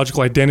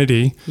psychological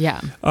identity,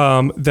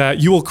 that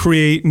you will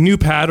create new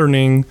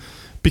patterning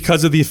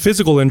because of the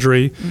physical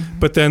injury,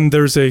 but then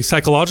there's a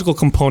psychological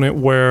component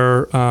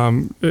where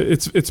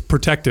it's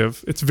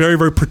protective. It's very,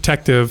 very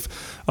protective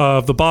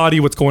of the body,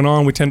 what's going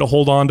on. We tend to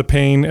hold on to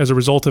pain as a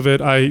result of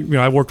it.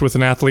 I worked with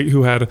an athlete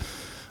who had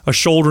a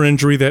shoulder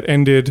injury that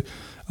ended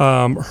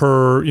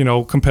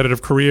her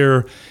competitive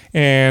career,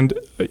 and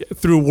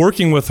through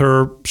working with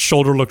her,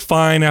 shoulder looked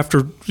fine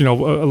after a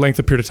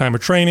lengthy period of time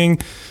of training.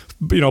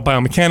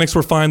 Biomechanics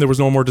were fine. There was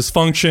no more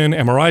dysfunction.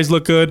 MRIs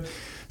looked good.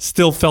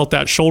 Still felt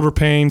that shoulder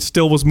pain.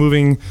 Still was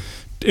moving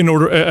in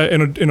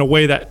a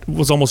way that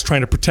was almost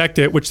trying to protect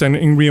it, which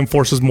then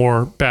reinforces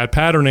more bad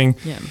patterning.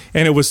 Yeah.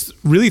 And it was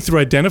really through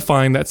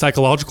identifying that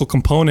psychological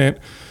component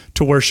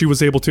to where she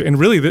was able to, and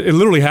really, it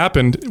literally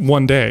happened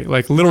one day.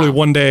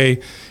 One day,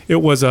 it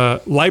was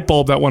a light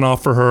bulb that went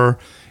off for her,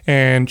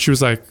 and she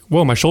was like,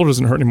 "Whoa, my shoulder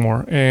doesn't hurt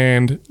anymore."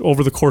 And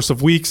over the course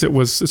of weeks,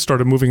 it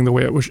started moving the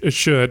way it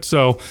should.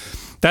 So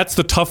that's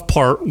the tough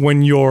part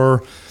when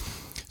you're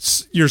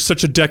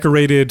such a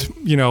decorated,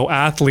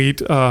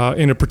 athlete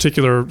in a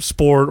particular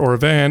sport or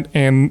event,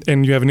 and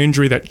you have an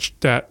injury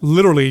that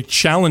literally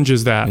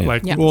challenges that.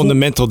 Yeah. And the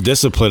mental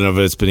discipline of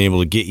it's been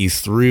able to get you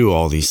through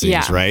all these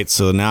things, right?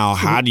 So now,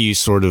 how do you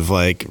sort of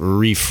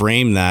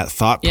reframe that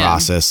thought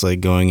process,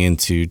 going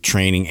into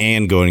training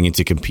and going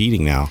into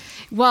competing now?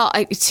 Well,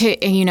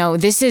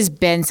 this has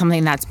been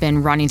something that's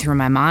been running through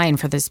my mind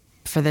for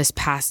this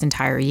past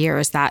entire year.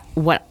 Is that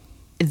what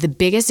the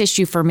biggest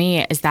issue for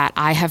me is that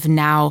I have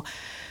now,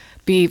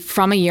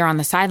 from a year on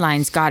the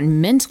sidelines,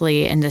 gotten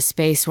mentally in this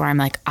space where I'm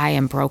like, I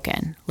am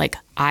broken.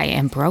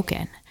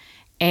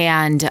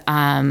 And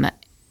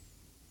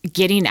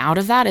getting out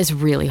of that is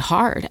really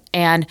hard.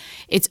 And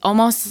it's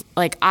almost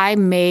like I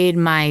made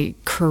my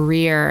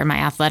career, my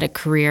athletic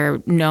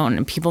career,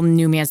 known. People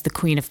know me as the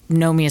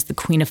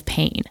queen of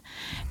pain.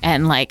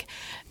 And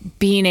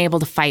being able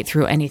to fight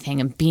through anything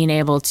and being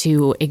able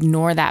to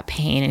ignore that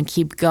pain and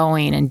keep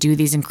going and do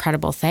these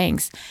incredible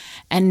things.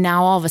 And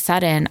now all of a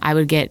sudden I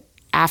would get,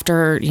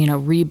 after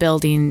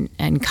rebuilding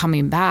and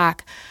coming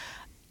back,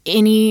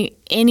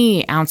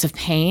 any ounce of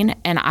pain,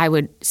 and I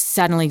would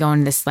suddenly go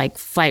into this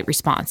flight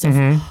response of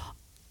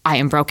I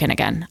am broken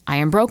again.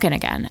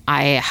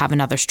 I have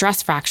another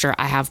stress fracture.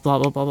 I have blah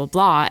blah blah blah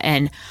blah,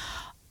 and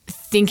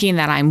thinking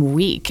that I'm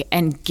weak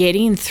and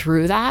getting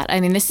through that. I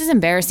mean, this is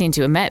embarrassing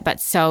to admit, but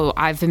so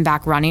I've been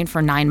back running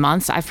for 9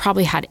 months. I've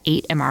probably had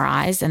 8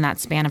 MRIs in that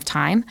span of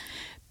time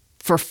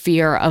for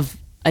fear of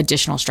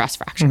additional stress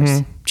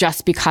fractures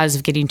just because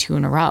of getting 2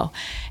 in a row.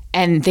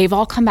 And they've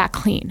all come back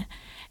clean.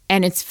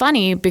 And it's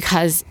funny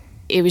because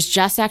it was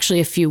just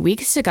actually a few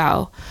weeks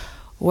ago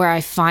where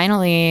I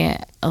finally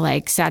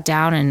sat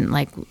down and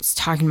was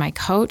talking to my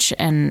coach.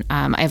 And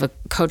I have a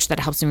coach that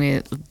helps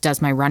me,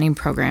 does my running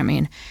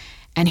programming.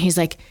 And he's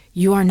like,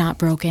 you are not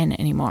broken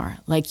anymore.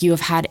 You have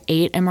had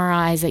 8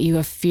 MRIs that you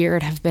have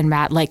feared have been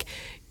bad.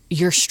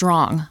 You're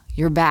strong.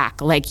 You're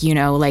back.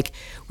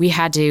 We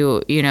had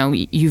to,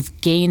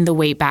 you've gained the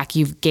weight back.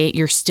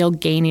 You're still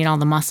gaining all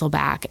the muscle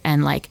back.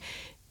 And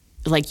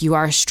you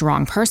are a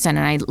strong person.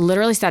 And I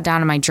literally sat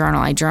down in my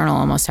journal. I journal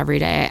almost every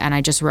day. And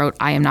I just wrote,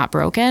 I am not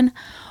broken,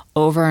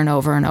 over and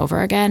over and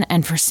over again.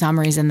 And for some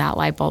reason, that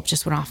light bulb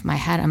just went off in my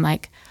head. I'm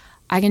like,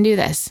 I can do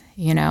this.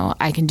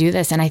 I can do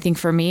this. And I think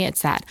for me,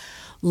 it's that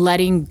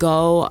letting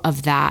go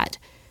of that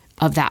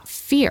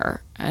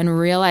fear and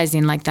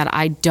realizing that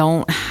I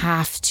don't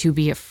have to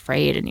be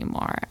afraid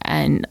anymore.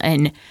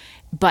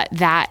 But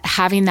that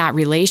having that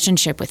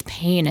relationship with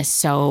pain is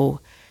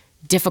so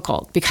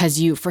difficult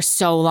because for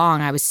so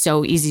long it was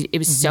so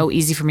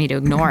easy for me to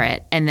ignore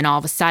it, and then all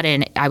of a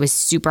sudden I was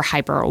super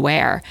hyper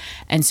aware,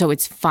 and so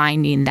it's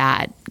finding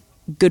that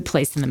good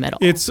place in the middle.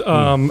 It's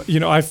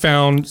I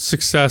found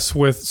success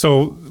with,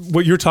 so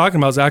what you're talking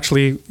about is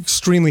actually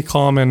extremely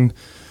common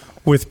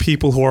with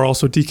people who are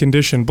also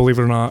deconditioned, believe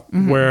it or not,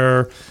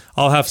 where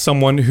I'll have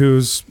someone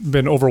who's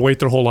been overweight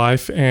their whole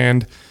life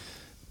and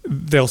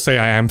they'll say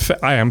I am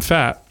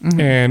fat,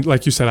 and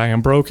like you said, I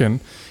am broken.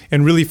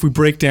 And really, if we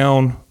break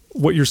down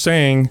what you're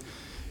saying,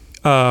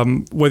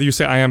 whether you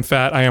say I am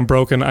fat, I am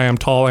broken, I am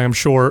tall, I am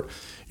short,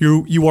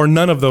 you are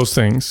none of those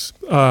things.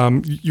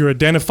 You're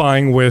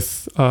identifying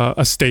with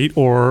a state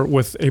or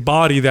with a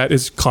body that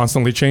is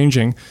constantly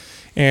changing.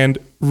 And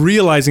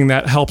realizing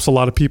that helps a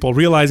lot of people.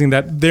 Realizing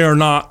that they're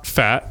not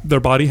fat, their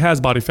body has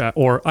body fat,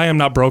 or I am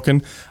not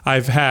broken,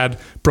 I've had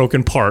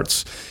broken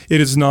parts. It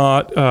is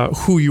not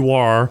who you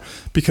are,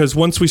 because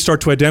once we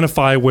start to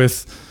identify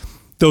with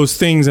those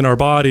things in our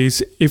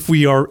bodies, if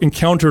we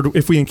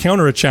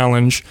encounter a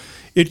challenge,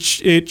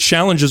 it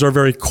challenges our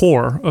very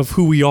core of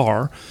who we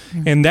are.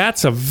 And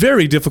that's a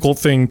very difficult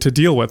thing to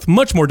deal with,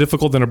 much more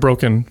difficult than a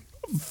broken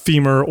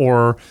femur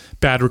or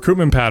bad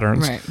recruitment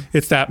patterns. Right.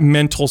 It's that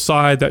mental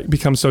side that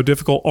becomes so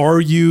difficult.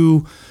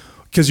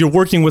 Because you're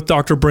working with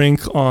Dr.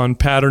 Brink on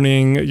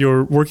patterning,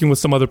 you're working with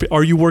some other people.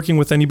 Are you working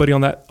with anybody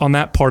on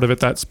that part of it,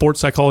 that sports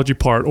psychology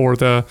part, or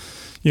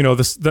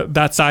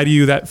that side of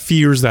you that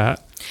fears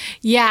that?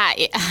 Yeah,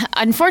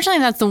 unfortunately,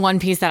 that's the one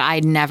piece that I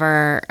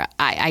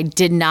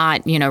did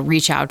not,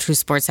 reach out to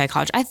sports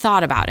psychology. I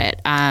thought about it.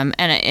 And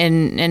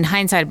in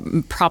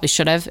hindsight, probably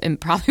should have, and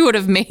probably would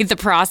have made the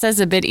process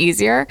a bit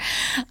easier.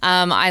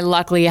 I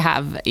luckily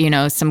have,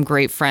 some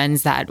great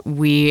friends that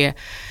we,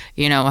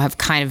 have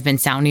kind of been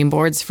sounding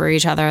boards for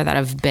each other that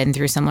have been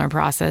through similar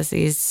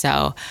processes.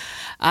 So,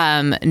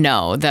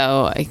 no,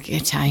 though I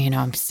can tell you,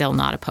 I'm still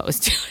not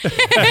opposed to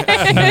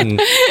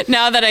it.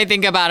 Now that I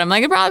think about it, I'm like,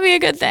 it'd probably be a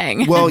good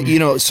thing.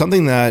 Well,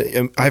 something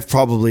that I've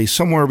probably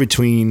somewhere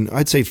between,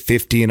 I'd say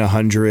 50 and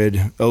 100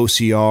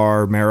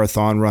 OCR,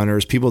 marathon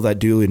runners, people that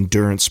do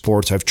endurance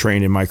sports I've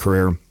trained in my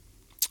career.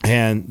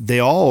 And they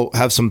all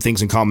have some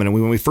things in common. And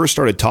when we first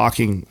started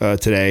talking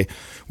today,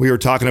 we were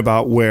talking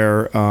about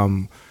where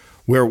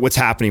what's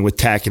happening with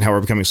tech and how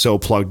we're becoming so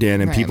plugged in,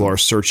 and right. People are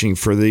searching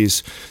for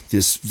this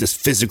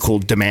physical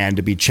demand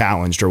to be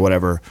challenged or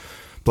whatever.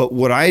 But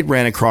what I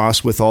ran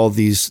across with all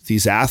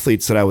these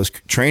athletes that I was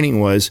training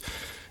was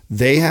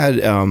they had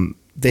a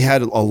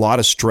lot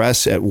of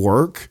stress at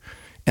work,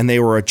 and they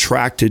were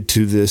attracted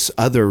to this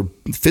other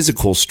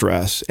physical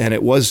stress.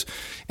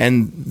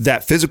 And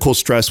that physical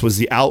stress was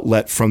the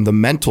outlet from the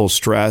mental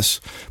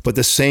stress, but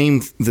the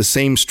same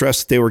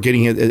stress that they were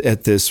getting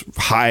at this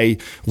high.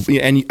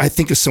 And I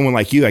think of someone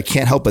like you, I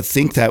can't help but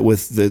think that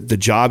with the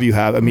job you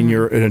have. I mean,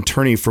 you're an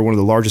attorney for one of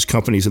the largest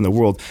companies in the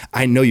world.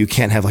 I know you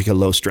can't have like a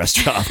low stress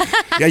job.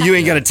 Yeah, you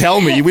ain't got to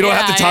tell me. We don't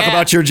have to talk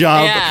about your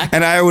job. Yeah.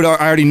 And I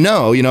already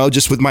know,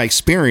 just with my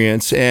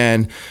experience.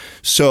 And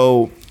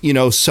so,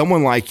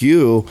 someone like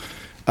you,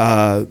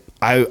 and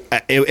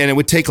it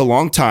would take a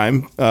long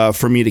time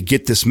for me to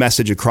get this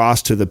message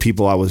across to the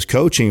people I was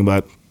coaching,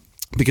 but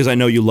because I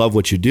know you love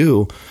what you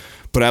do,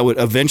 but I would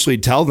eventually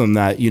tell them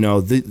that,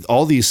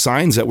 all these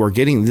signs that we're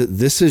getting,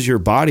 this is your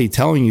body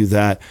telling you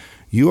that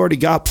you already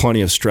got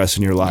plenty of stress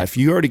in your life.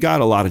 You already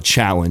got a lot of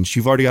challenge.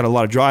 You've already got a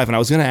lot of drive. And I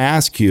was going to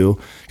ask you,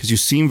 because you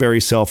seem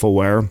very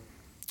self-aware,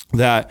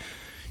 that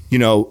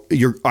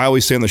I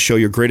always say on the show,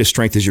 your greatest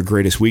strength is your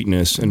greatest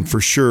weakness. And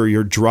for sure,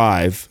 your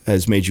drive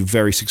has made you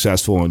very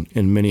successful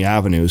in many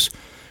avenues.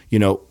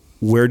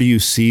 Where do you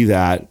see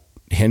that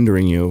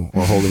hindering you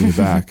or holding you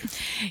back?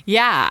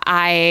 Yeah,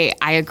 I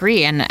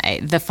agree. And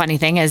the funny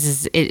thing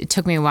is it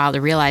took me a while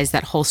to realize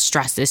that whole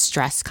stress is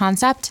stress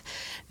concept.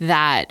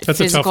 That's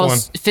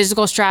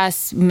physical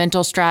stress,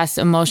 mental stress,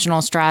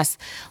 emotional stress,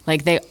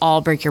 like they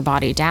all break your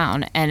body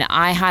down. And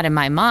I had in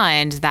my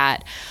mind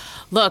that,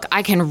 look,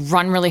 I can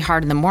run really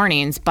hard in the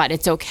mornings, but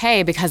it's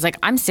okay because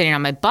I'm sitting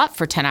on my butt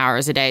for 10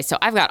 hours a day. So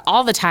I've got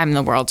all the time in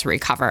the world to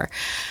recover.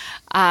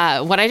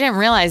 What I didn't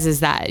realize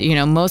is that,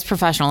 most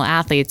professional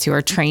athletes who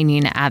are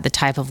training at the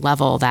type of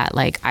level that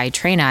I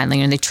train at,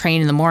 they train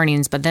in the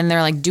mornings, but then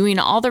they're doing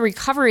all the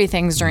recovery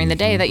things during the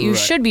day that you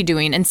should be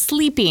doing and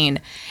sleeping.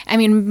 I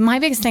mean, my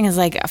biggest thing is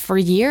for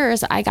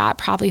years, I got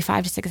probably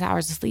 5 to 6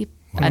 hours of sleep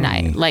a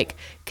night,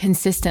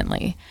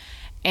 consistently.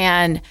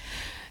 And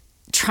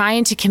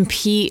trying to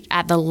compete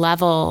at the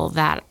level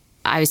that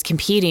I was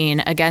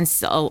competing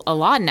against a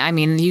lot. I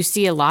mean, you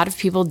see a lot of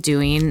people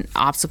doing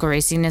obstacle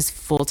racing as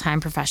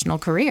full-time professional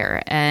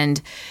career.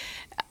 And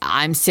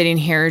I'm sitting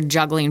here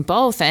juggling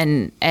both.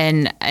 And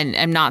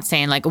I'm not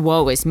saying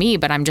woe is me,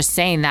 but I'm just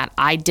saying that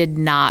I did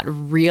not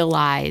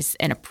realize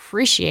and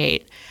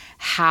appreciate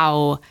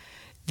how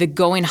the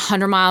going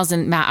 100 miles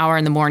an hour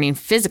in the morning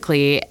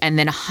physically, and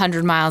then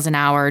 100 miles an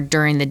hour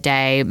during the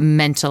day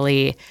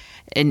mentally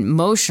and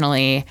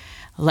emotionally,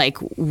 like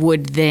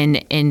would then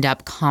end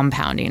up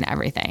compounding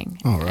everything.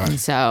 All right. And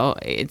so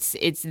it's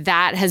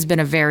that has been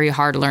a very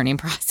hard learning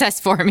process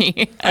for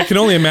me. I can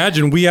only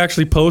imagine. We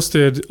actually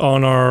posted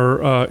on our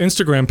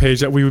Instagram page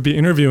that we would be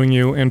interviewing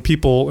you, and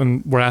people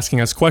were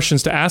asking us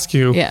questions to ask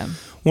you. Yeah.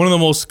 One of the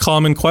most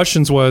common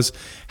questions was,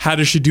 how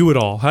does she do it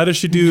all? How does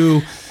she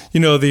do,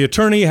 the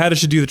attorney? How does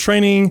she do the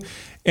training?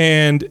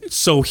 And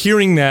so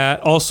hearing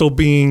that, also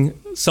being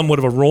somewhat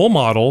of a role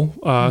model,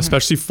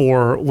 especially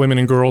for women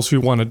and girls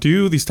who want to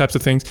do these types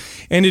of things.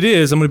 And it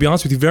is, I'm going to be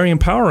honest with you, very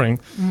empowering.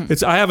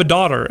 Mm-hmm. I have a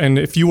daughter, and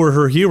if you were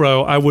her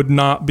hero, I would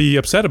not be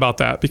upset about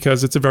that,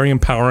 because it's you're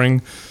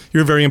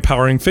a very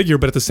empowering figure.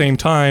 But at the same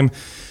time,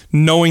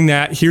 knowing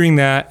that, hearing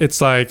that,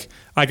 it's like,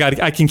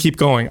 I can keep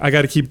going. I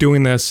got to keep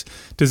doing this.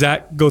 Does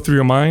that go through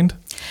your mind?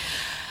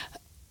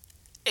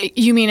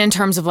 You mean in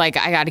terms of like,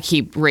 I got to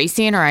keep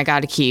racing, or I got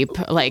to keep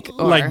like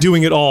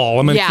doing it all?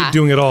 I'm going to keep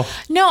doing it all.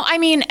 No, I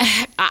mean,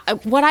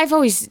 what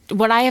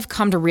I have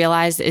come to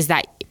realize is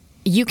that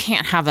you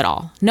can't have it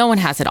all. No one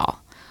has it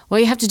all. What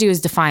you have to do is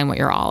define what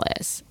your all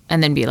is,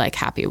 and then be like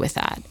happy with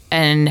that.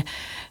 And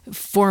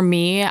for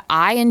me,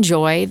 I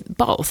enjoy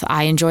both.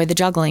 I enjoy the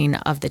juggling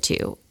of the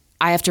two.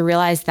 I have to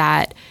realize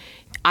that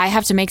I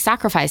have to make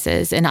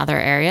sacrifices in other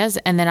areas.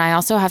 And then I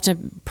also have to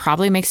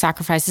probably make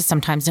sacrifices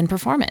sometimes in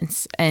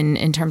performance and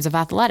in terms of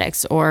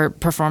athletics, or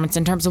performance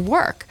in terms of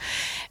work.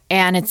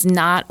 And it's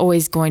not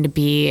always going to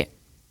be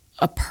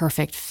a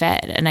perfect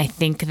fit. And I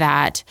think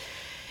that,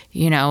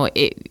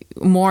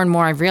 more and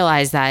more I've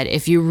realized that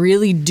if you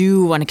really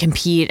do want to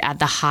compete at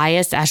the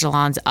highest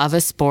echelons of a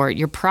sport,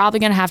 you're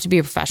probably going to have to be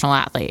a professional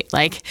athlete.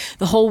 Like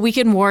the whole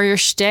weekend warrior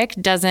shtick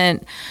you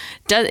might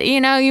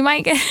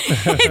get,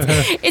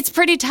 it's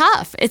pretty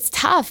tough. It's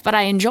tough, but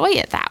I enjoy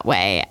it that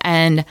way.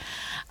 And,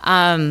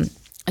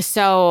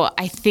 so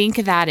I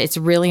think that it's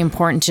really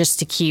important just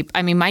to keep,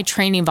 my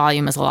training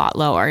volume is a lot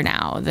lower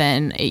now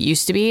than it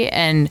used to be.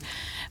 And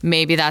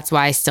maybe that's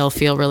why I still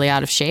feel really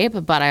out of shape,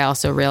 but I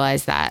also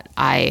realize that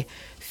I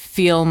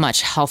feel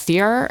much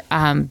healthier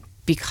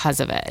because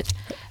of it.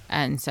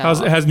 And so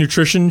has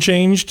nutrition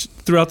changed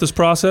throughout this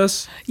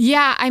process?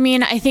 Yeah,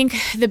 I think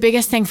the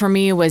biggest thing for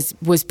me was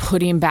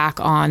putting back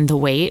on the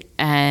weight,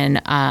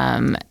 and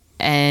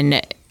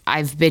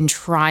I've been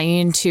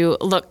trying to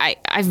look.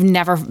 I've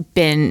never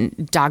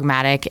been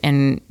dogmatic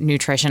in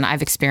nutrition.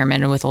 I've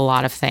experimented with a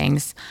lot of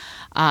things.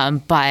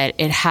 But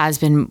it has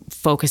been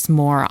focused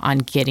more on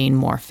getting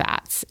more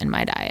fats in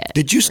my diet.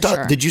 Did you start?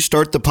 Sure. Did you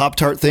start the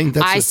Pop-Tart thing?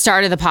 I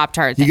started the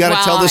Pop-Tart thing. You got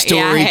to tell the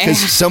story, because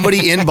somebody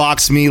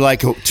inboxed me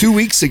like 2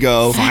 weeks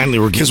ago. Finally,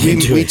 we're getting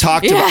into we it.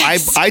 Talked.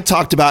 Yes. I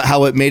talked about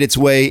how it made its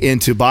way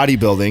into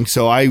bodybuilding.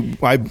 So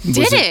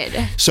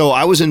So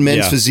I was in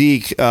men's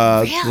physique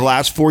the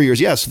last 4 years.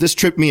 Yes, this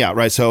tripped me out.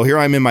 Right. So here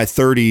I'm in my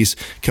 30s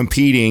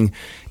competing.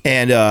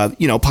 And,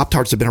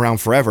 Pop-Tarts have been around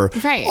forever.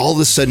 Right. All of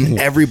a sudden,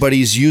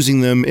 everybody's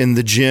using them in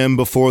the gym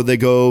before they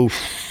go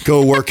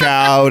work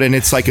out. And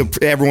it's like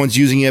everyone's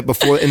using it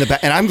before in the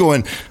back. And I'm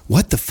going,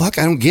 what the fuck?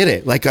 I don't get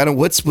it. Like, I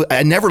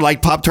never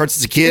liked Pop-Tarts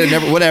as a kid.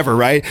 Whatever,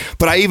 right?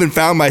 But I even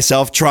found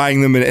myself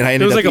trying them, and I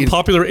ended up It was like a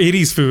popular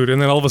 80s food,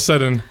 and then all of a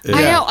sudden. Yeah.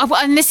 I know.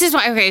 And this is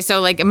why, okay,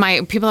 so like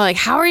people are like,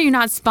 how are you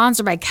not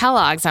sponsored by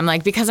Kellogg's? I'm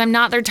like, because I'm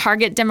not their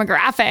target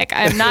demographic.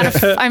 I'm not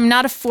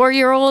a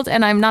 4-year-old,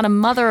 and I'm not a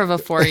mother of a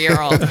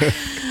 4-year-old.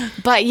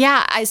 But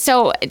yeah,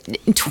 so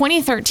in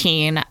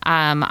 2013,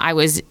 I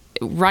was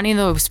running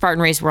the Spartan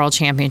Race World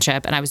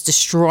Championship, and I was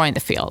destroying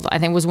the field. I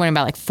think I was winning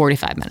by like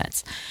 45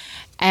 minutes.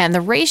 And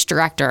the race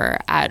director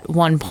at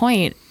one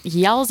point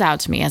yells out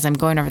to me as I'm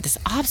going over this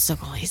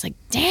obstacle. He's like,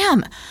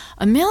 damn,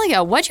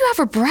 Amelia, what'd you have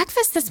for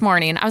breakfast this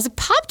morning? I was at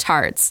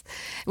Pop-Tarts,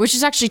 which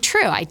is actually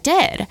true. I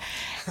did.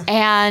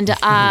 And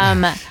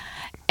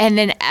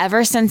then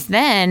ever since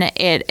then,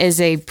 it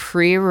is a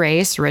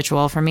pre-race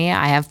ritual for me.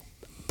 I have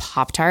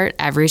Pop-Tart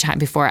every time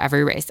before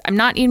every race. I'm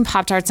not eating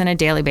Pop-Tarts on a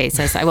daily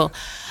basis. I will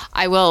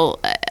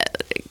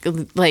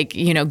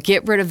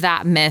get rid of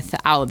that myth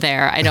out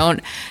there.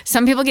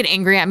 Some people get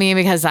angry at me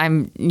because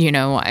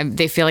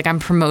they feel like I'm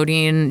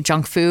promoting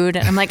junk food.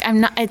 And I'm like,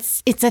 I'm not,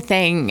 it's a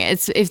thing.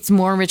 It's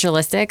more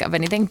ritualistic of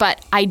anything.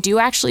 But I do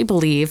actually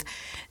believe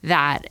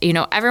that,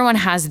 everyone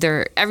has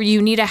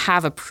you need to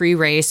have a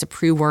pre-race, a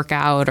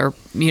pre-workout, or,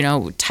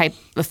 type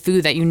of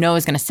food that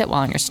is going to sit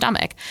well in your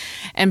stomach.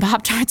 And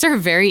Pop-Tarts are a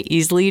very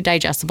easily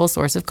digestible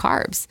source of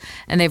carbs.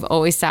 And they've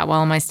always sat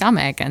well in my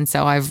stomach. And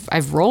so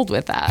I've rolled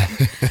with that.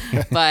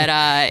 But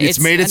it's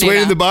made its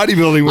way into the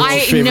bodybuilding world.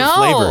 I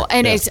know.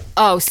 And it's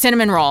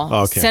cinnamon roll.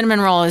 Oh, okay. Cinnamon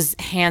roll is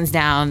hands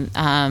down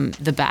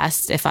the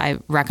best, if I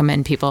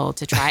recommend people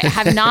to try. I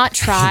have not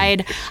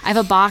tried. I have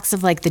a box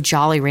of like the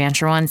Jolly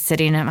Rancher ones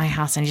sitting at my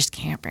house, and I just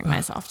can't bring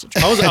myself to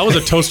try. I was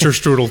a toaster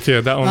strudel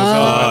kid. That one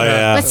was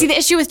yeah. But see, the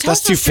issue with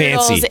toaster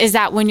strudels is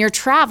that when you're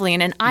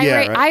traveling, and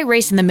I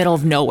race in the middle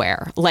of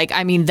nowhere. Like,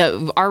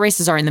 our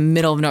races are in the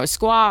middle of nowhere.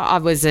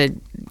 Squaw was a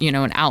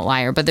an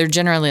outlier, but they're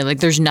generally like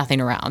there's nothing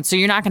around. So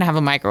you're not going to have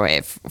a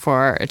microwave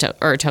or a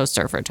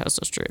toaster for a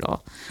toaster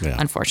strudel,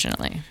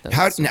 unfortunately.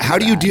 How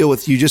do you deal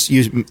with, you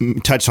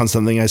touched on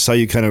something. I saw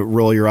you kind of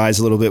roll your eyes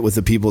a little bit with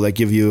the people that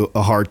give you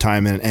a hard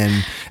time.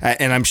 And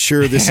I'm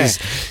sure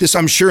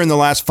I'm sure in the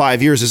last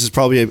 5 years, this is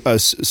probably a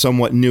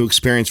somewhat new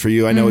experience for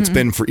you. I know it's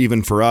been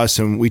even for us,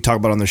 and we talk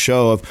about on the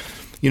show of,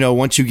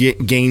 once you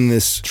gain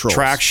this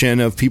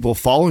traction of people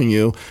following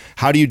you,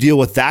 how do you deal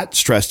with that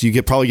stress?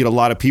 You probably get a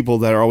lot of people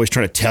that are always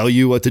trying to tell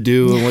you what to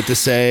do and what to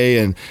say,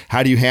 and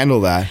how do you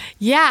handle that?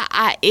 Yeah,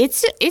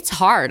 it's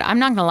hard. I'm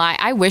not gonna lie.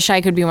 I wish I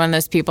could be one of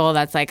those people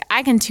that's like,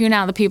 I can tune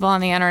out the people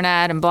on the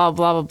internet and blah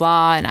blah blah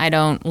blah, and I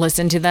don't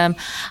listen to them.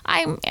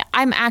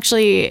 I'm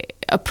actually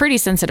a pretty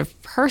sensitive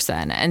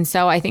person, and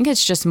so I think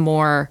it's just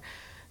more.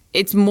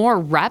 It's more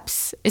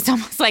reps. It's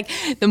almost like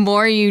the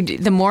more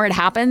it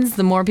happens,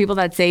 the more people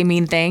that say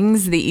mean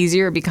things, the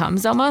easier it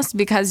becomes almost,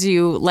 because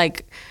you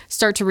like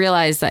start to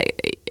realize that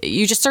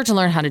you just start to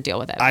learn how to deal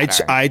with it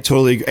better. I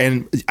totally,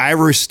 and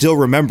I still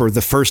remember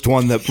the first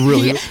one that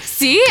really,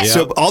 see?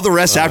 So all the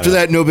rest after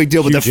that, no big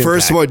deal. But the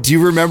first one, do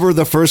you remember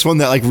the first one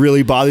that like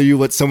really bothered you,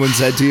 what someone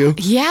said to you?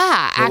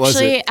 Yeah,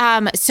 actually.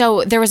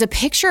 So there was a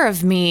picture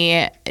of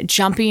me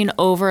jumping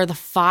over the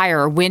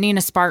fire, winning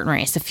a Spartan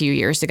race a few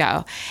years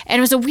ago. And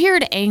it was a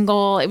weird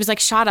angle. It was like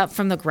shot up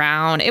from the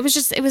ground. It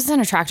was an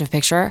attractive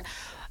picture.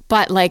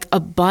 But like a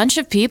bunch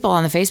of people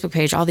on the Facebook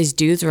page, all these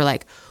dudes were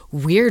like,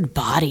 weird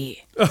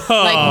body,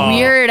 like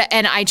weird.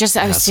 And I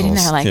was sitting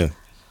there like,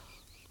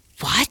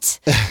 what?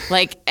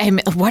 Like,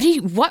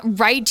 what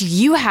right do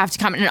you have to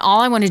comment? And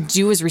all I want to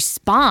do is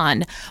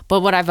respond.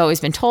 But what I've always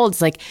been told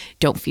is like,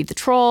 don't feed the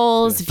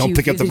trolls. Yeah, don't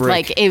pick up the brick.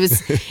 Like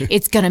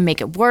it's going to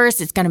make it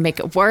worse. It's going to make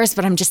it worse.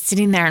 But I'm just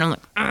sitting there and I'm like,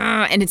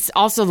 and it's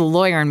also the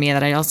lawyer in me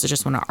that I also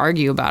just want to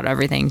argue about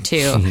everything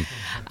too.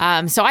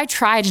 So I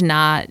try to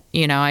not,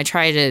 I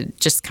try to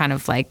just kind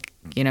of like,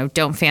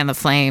 don't fan the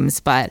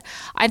flames. But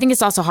I think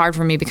it's also hard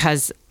for me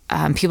because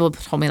people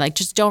told me like,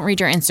 just don't read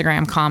your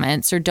Instagram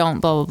comments or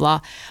don't blah, blah,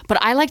 blah.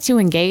 But I like to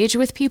engage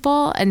with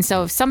people. And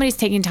so if somebody's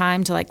taking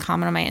time to like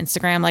comment on my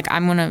Instagram, like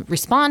I'm going to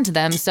respond to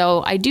them.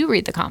 So I do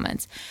read the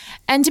comments.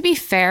 And to be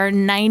fair,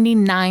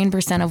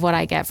 99% of what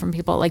I get from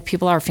people, like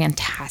people are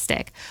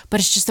fantastic, but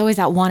it's just always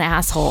that one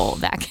asshole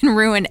that can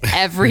ruin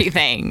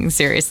everything.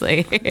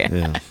 Seriously.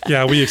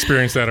 Yeah, we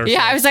experience that ourselves.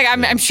 Yeah, I was like,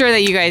 I'm sure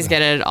that you guys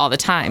get it all the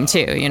time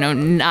too.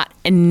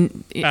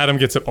 Adam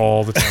gets it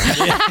all the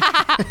time.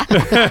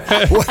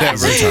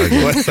 Whatever.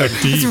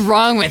 What's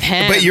wrong with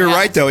him? But you're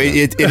right though.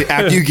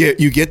 After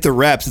you get the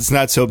reps, it's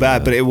not so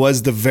bad. But it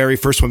was the very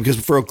first one because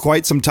for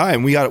quite some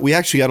time we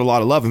actually got a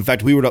lot of love. In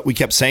fact, we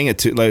kept saying it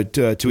to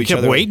each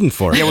other. Kept waiting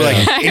for it. Yeah, we're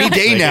like any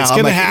day now. It's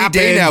gonna happen.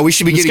 Any day now. We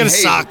should be getting.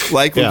 It's gonna suck.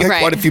 Like we got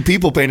quite a few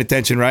people paying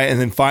attention, right? And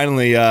then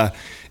finally,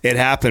 it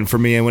happened for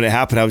me. And when it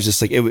happened, I was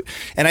just like,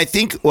 and I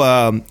think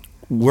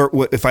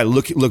if I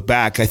look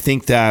back, I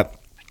think that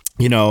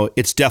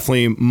it's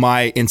definitely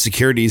my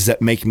insecurities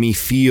that make me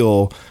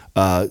feel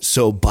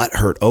so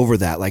butthurt over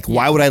that. Like,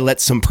 why would I let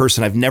some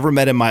person I've never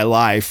met in my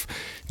life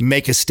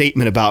make a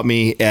statement about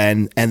me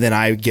and then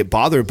I get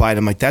bothered by it?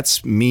 I'm like,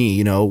 that's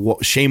me,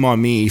 shame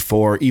on me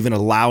for even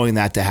allowing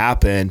that to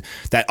happen.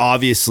 That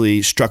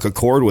obviously struck a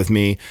chord with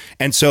me.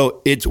 And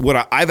so it's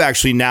what I've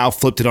actually now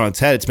flipped it on its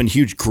head. It's been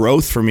huge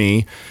growth for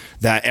me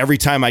that every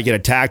time I get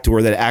attacked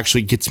or that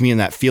actually gets me in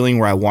that feeling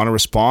where I want to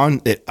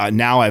respond,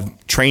 now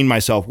I've trained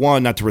myself,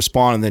 one, not to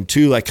respond, and then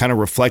two, like kind of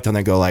reflect on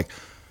that, go like,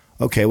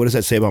 okay, what does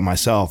that say about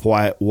myself?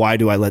 Why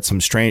do I let some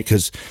strain?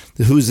 Because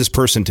who's this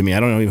person to me? I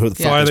don't know who the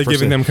fuck. Why are they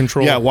giving them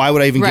control? Yeah, why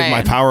would I even give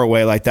my power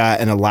away like that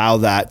and allow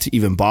that to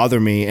even bother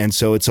me? And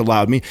so it's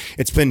allowed me.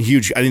 It's been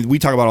huge. I mean, we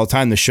talk about all the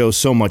time. The show's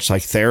so much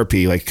like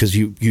therapy, like because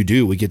you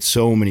do. We get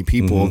so many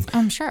people,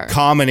 I'm sure,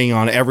 commenting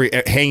on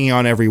hanging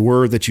on every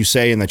word that you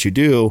say and that you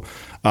do.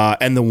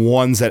 And the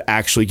ones that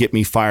actually get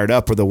me fired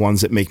up are the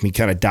ones that make me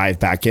kind of dive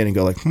back in and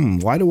go like,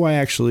 why do I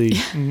actually?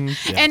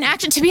 And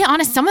actually, to be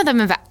honest, some of them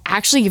have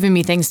actually given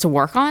me things to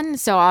work on.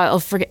 So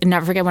I'll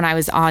never forget when I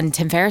was on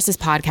Tim Ferriss's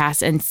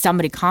podcast and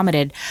somebody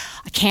commented,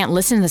 I can't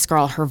listen to this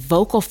girl. Her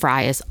vocal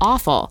fry is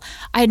awful.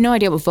 I had no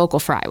idea what vocal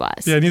fry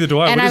was. Yeah, neither do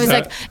I. And I was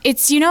like,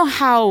 it's,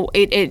 how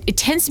it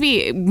tends to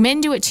be,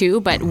 men do it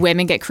too, but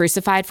women get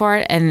crucified for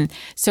it. And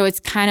so it's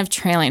kind of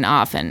trailing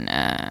off and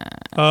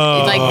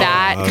like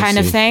that kind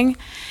of thing.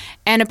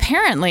 And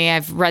apparently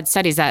I've read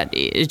studies that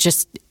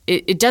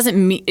it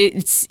doesn't mean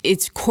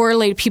it's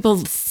correlated.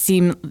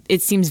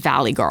 It seems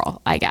Valley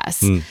Girl, I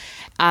guess.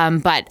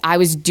 But I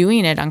was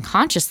doing it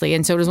unconsciously.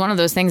 And so it was one of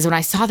those things when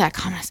I saw that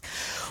comment, I was,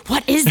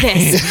 what is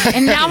this?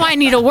 And now I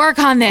need to work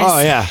on this.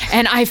 Oh, yeah.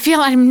 And I feel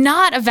I'm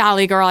not a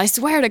Valley Girl, I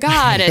swear to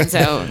God. And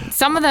so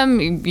some of them,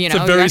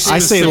 I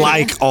say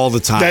like all the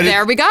time.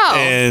 There we go.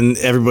 And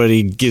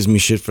everybody gives me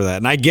shit for that.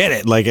 And I get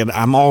it. Like, and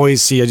I'm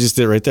always, I just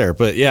did it right there.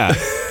 But yeah,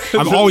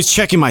 I'm always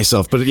checking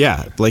myself. But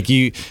yeah, like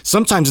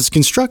sometimes it's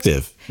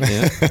constructive.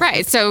 Yeah.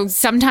 Right. So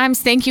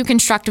sometimes thank you,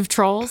 constructive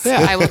trolls.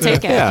 Yeah. I will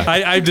take it. Yeah.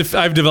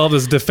 I've developed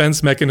this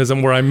defense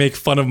mechanism where I make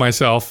fun of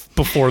myself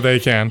before they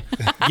can.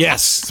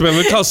 Yes. So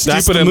look how That's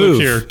stupid the I look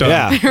move. here. Done.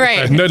 Yeah.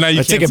 Right. No, now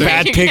you I can't take a say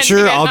bad it.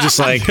 picture. I'll just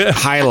like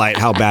highlight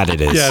how bad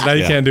it is. Yeah, now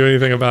you can't do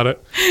anything about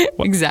it.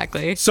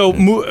 Exactly. So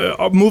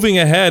moving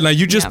ahead, now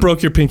you just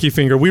broke your pinky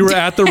finger. We were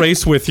at the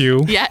race with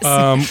you.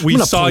 Yes. We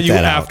saw you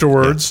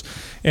afterwards,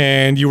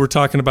 and you were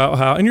talking about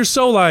how, and you're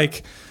so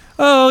like,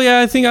 oh yeah,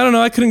 I don't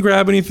know, I couldn't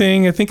grab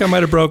anything. I think I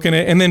might have broken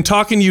it. And then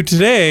talking to you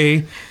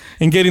today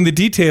and getting the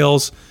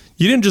details,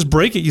 you didn't just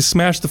break it, you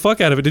smashed the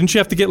fuck out of it. Didn't you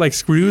have to get like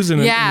screws?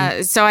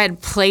 So I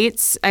had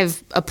plates. I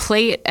have a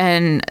plate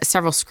and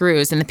several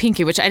screws in the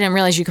pinky, which I didn't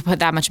realize you could put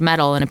that much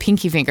metal in a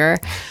pinky finger.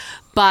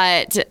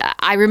 But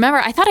I remember,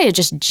 I thought I had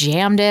just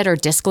jammed it or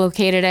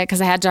dislocated it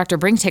because I had Dr.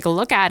 Brink take a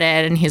look at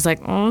it, and he's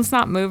like, oh, it's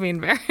not moving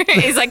very.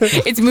 He's like,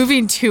 it's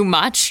moving too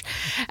much.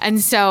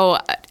 And so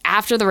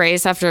after the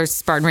race, after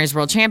Spartan Race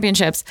World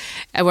Championships,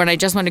 when I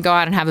just wanted to go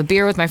out and have a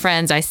beer with my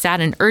friends, I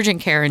sat in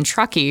urgent care in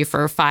Truckee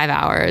for 5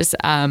 hours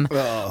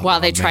while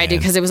they tried to,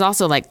 because it was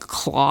also like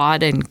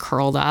clawed and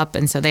curled up.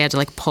 And so they had to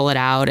like pull it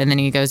out. And then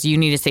he goes, you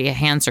need to see a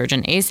hand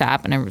surgeon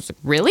ASAP. And I was like,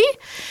 really?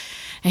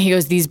 And he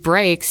goes, these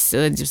breaks,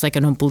 just like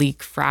an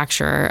oblique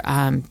fracture,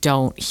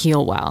 don't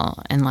heal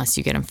well unless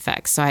you get them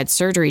fixed. So I had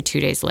surgery 2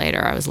 days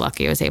later. I was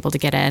lucky I was able to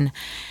get in.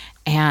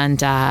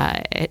 And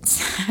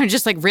I'm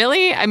just like,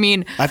 really? I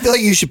mean, I feel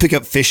like you should pick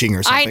up fishing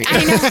or something.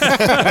 I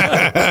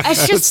know.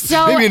 It's just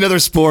so maybe another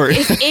sport.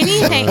 If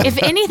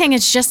anything,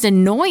 it's just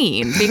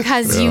annoying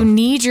because you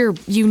need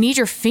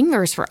your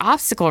fingers for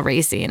obstacle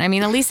racing. I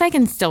mean, at least I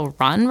can still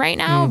run right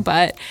now,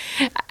 but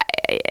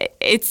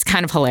it's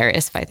kind of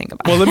hilarious if I think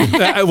about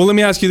it. Let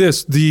me ask you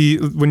this: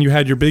 when you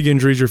had your big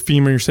injuries, your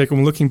femur, your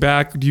sacrum, looking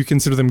back, do you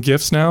consider them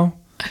gifts now?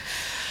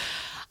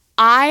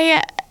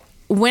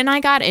 When I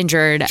got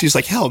injured, she's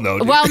like, hell no.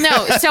 Dude. Well,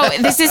 no. So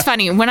this is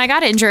funny. When I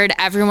got injured,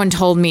 everyone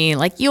told me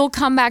like, you'll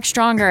come back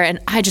stronger. And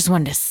I just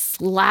wanted to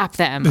slap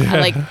them.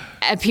 Like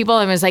at people,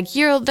 I was like,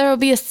 there will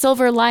be a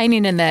silver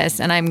lining in this.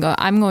 And I'm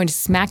going to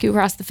smack you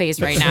across the face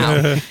right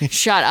now.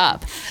 Shut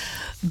up.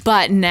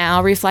 But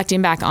now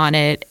reflecting back on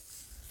it,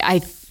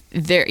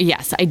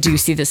 yes, I do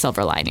see the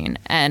silver lining.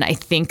 And I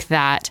think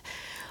that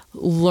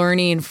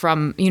learning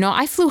from,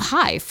 I flew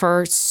high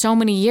for so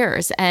many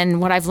years. And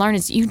what I've learned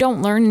is you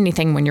don't learn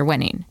anything when you're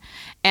winning.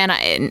 And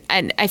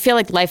I feel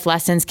like life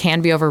lessons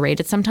can be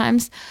overrated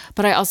sometimes,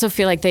 but I also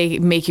feel like they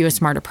make you a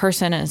smarter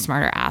person and a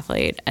smarter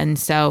athlete. And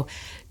so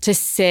to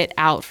sit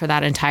out for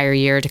that entire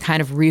year, to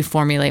kind of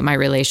reformulate my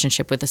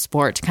relationship with the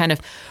sport, to kind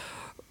of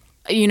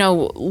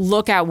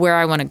look at where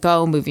I want to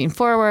go moving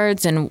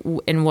forwards and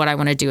what I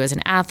want to do as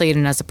an athlete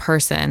and as a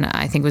person,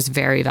 I think was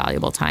very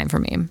valuable time for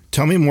me.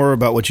 Tell me more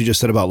about what you just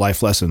said about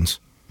life lessons.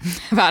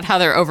 About how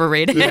they're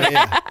overrated.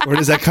 Yeah. Where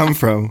does that come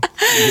from?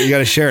 You got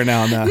to share it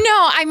now. No,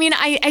 I mean,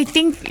 I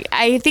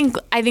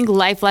think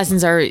life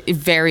lessons are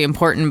very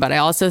important, but I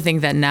also think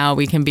that now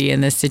we can be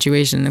in this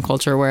situation in the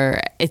culture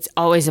where it's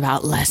always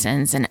about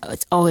lessons and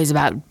it's always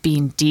about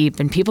being deep,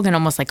 and people can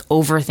almost like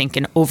overthink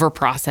and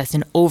overprocess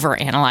and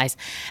overanalyze.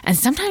 And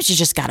sometimes you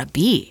just got to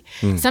be.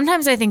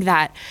 Sometimes I think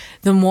that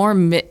the more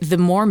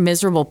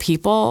miserable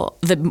people,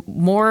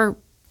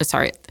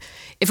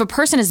 if a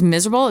person is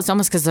miserable, it's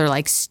almost because they're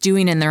like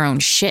stewing in their own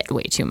shit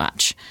way too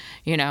much.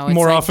 It's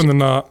more often than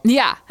not.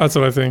 Yeah. That's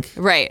what I think.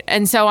 Right.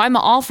 And so I'm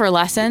all for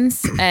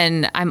lessons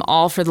and I'm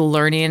all for the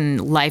learning.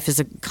 Life is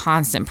a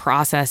constant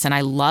process and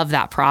I love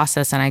that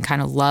process and I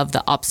kind of love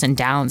the ups and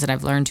downs and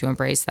I've learned to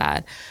embrace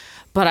that.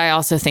 But I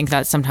also think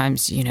that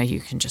sometimes, you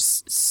can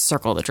just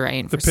circle the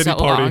drain for so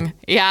long.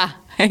 Yeah,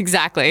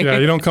 exactly. Yeah,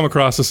 you don't come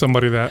across as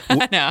somebody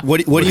that. No.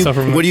 What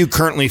do you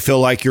currently feel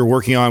like you're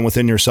working on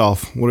within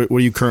yourself? What are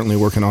you currently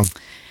working on?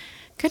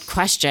 Good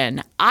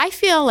question. I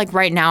feel like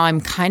right now I'm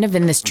kind of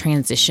in this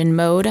transition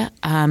mode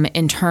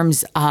in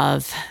terms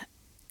of,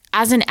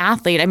 as an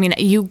athlete, I mean,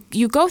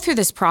 you go through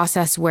this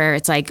process where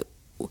it's like,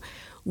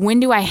 when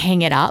do I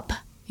hang it up?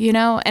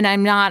 And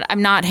I'm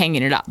not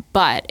hanging it up,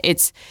 but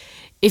it's,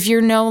 if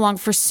you're no longer,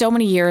 for so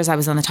many years, I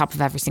was on the top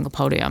of every single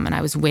podium and I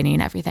was winning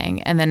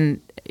everything. And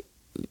then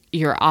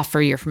you're off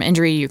for a year from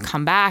injury, you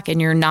come back and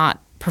you're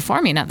not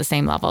performing at the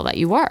same level that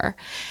you were.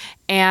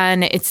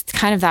 And it's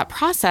kind of that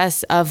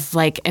process of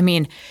like, I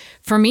mean,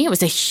 for me, it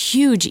was a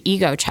huge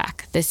ego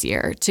check this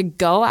year to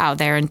go out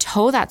there and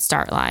toe that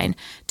start line,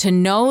 to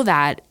know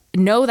that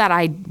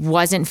I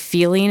wasn't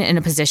feeling in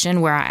a position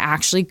where I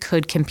actually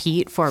could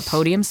compete for a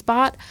podium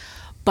spot.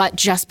 But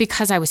just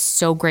because I was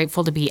so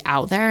grateful to be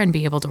out there and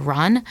be able to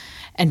run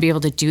and be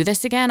able to do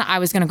this again, I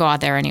was going to go out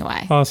there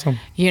anyway. Awesome.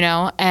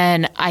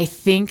 And I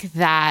think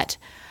that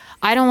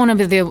I don't want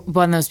to be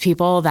one of those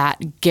people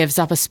that gives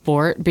up a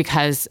sport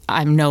because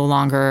I'm no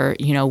longer,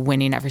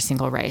 winning every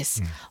single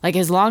race. Like,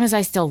 as long as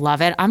I still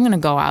love it, I'm going to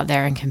go out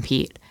there and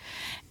compete.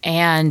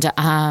 And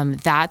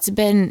that's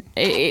been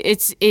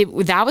it's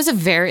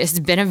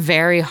been a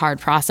very hard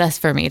process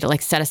for me to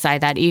like set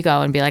aside that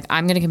ego and be like,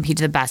 I'm going to compete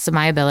to the best of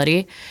my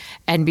ability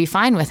and be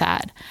fine with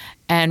that.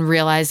 and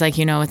realize like,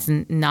 it's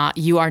not,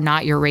 you are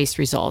not your race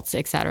results,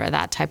 et cetera,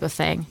 that type of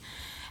thing.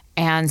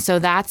 And so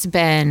that's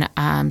been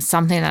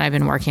something that I've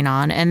been working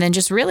on. And then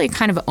just really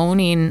kind of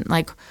owning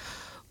like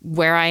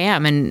where I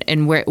am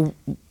and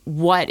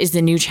what is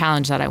the new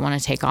challenge that I want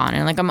to take on.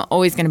 And like, I'm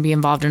always going to be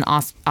involved in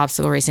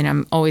obstacle racing.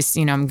 I'm always,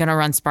 I'm going to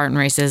run Spartan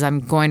races.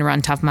 I'm going to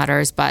run Tough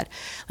Mudders, but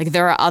like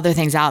there are other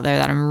things out there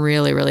that I'm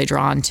really, really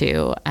drawn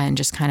to, and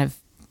just kind of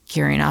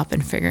gearing up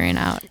and figuring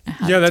out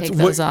how to take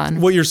those on.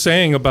 What you're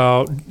saying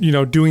about,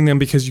 doing them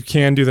because you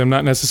can do them,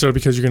 not necessarily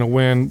because you're going to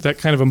win, that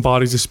kind of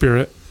embodies the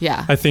spirit,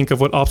 I think,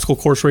 of what obstacle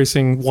course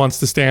racing wants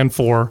to stand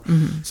for.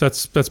 Mm-hmm. So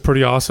that's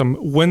pretty awesome.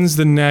 When's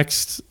the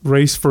next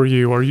race for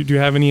you? Do you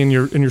have any in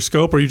your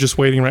scope, or are you just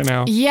waiting right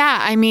now? Yeah,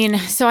 I mean,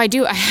 so I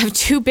have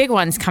two big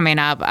ones coming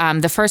up.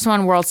 The first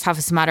one, World's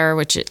Toughest Mudder,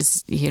 which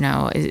is,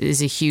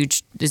 is a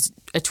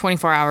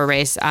 24-hour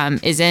race,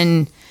 is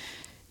in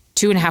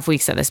 2.5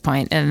 weeks at this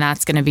point, and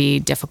that's going to be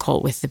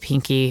difficult with the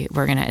pinky.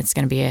 It's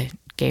going to be a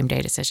game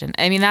day decision.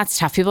 I mean, that's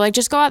tough. People are like,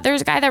 just go out.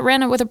 There's a guy that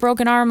ran it with a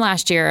broken arm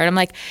last year, and I'm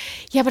like,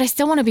 yeah, but I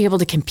still want to be able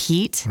to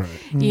compete,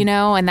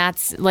 and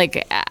that's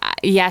like,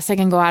 yes, I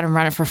can go out and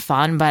run it for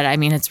fun, but I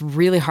mean, it's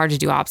really hard to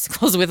do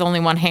obstacles with only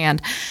one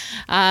hand.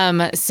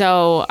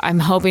 So I'm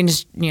hoping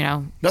to,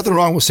 nothing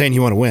wrong with saying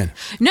you want to win.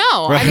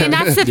 No, right? I mean,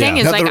 that's the thing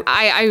is like,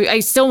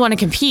 I still want to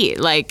compete.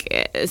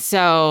 Like,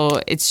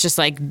 so it's just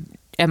like,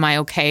 am I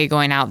okay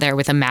going out there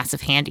with a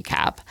massive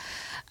handicap?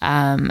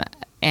 And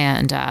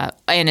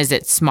is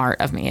it smart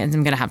of me? And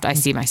I'm going to have to, I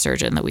see my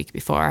surgeon the week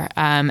before.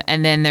 And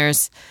then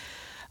there's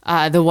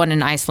the one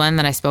in Iceland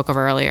that I spoke of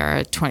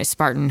earlier.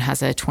 Spartan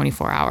has a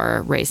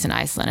 24-hour race in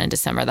Iceland in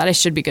December that I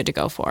should be good to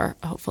go for,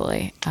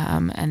 hopefully.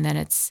 And then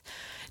it's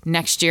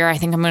next year. I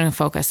think I'm going to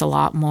focus a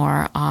lot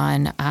more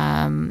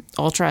on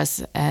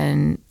ultras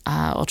and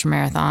ultra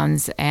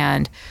marathons.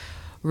 And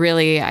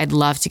really, I'd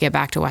love to get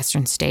back to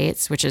Western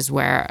States, which is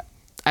where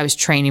I was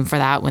training for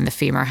that when the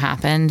femur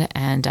happened,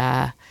 and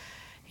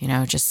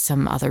just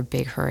some other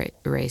big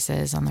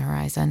races on the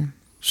horizon.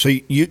 So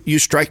you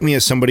strike me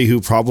as somebody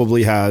who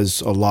probably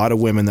has a lot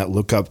of women that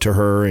look up to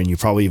her, and you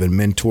probably even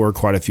mentor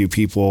quite a few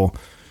people.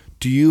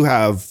 Do you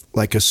have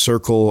like a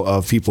circle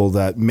of people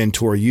that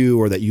mentor you,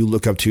 or that you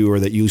look up to, or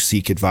that you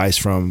seek advice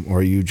from, or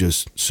are you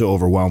just so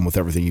overwhelmed with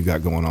everything you've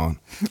got going on?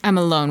 I'm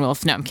a lone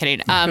wolf. No, I'm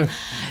kidding.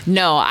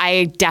 No,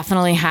 I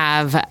definitely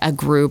have a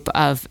group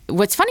of,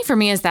 what's funny for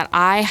me is that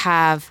I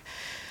have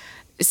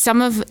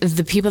some of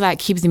the people that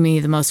keep me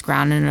the most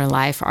grounded in their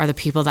life are the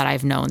people that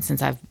I've known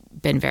since I've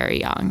been very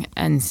young.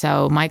 And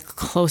so my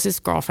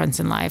closest girlfriends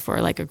in life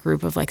were like a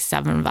group of like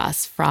 7 of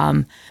us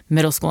from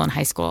middle school and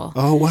high school.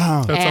 Oh,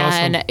 wow. That's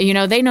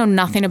awesome. They know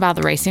nothing about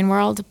the racing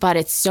world, but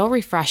it's so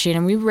refreshing.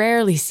 And we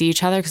rarely see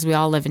each other because we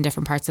all live in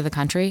different parts of the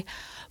country.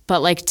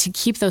 But like, to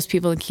keep those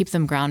people and keep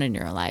them grounded in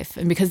your life,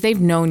 and because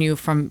they've known you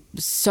from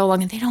so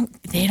long, and they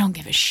don't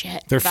give a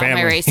shit about family.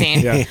 My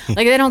racing. Yeah.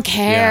 Like, they don't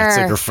care. Yeah, it's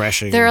like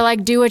refreshing. They're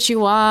like, do what you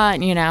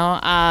want,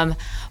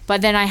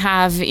 But then I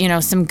have,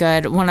 some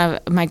good, one of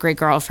my great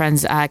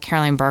girlfriends,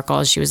 Caroline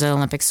Burkle, she was an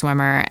Olympic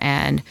swimmer,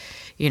 and,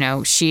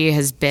 she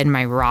has been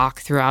my rock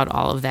throughout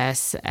all of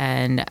this.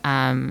 And,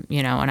 and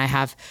I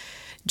have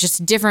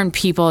just different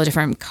people,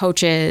 different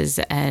coaches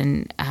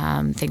and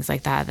things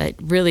like that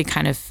really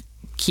kind of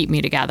keep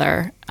me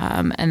together.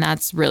 And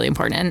that's really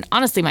important. And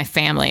honestly, my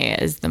family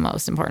is the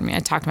most important to me. I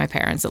talk to my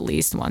parents at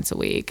least once a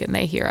week, and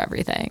they hear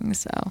everything.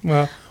 So,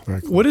 well,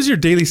 what does your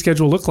daily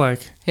schedule look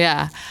like?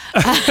 Yeah.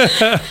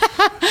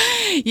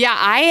 Yeah,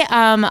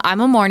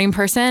 I'm a morning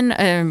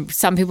person.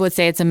 Some people would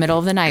say it's a middle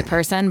of the night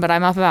person, but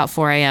I'm up about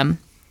 4 a.m.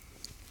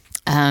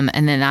 And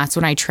then that's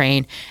when I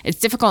train. It's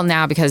difficult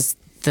now because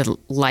the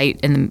light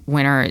in the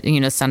winter,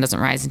 the sun doesn't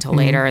rise until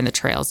later, and the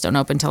trails don't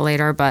open until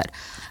later, but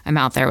I'm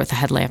out there with a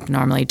headlamp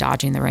normally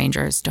dodging the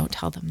Rangers. Don't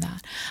tell them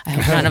that. I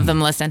hope none of them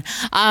listen.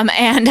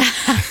 And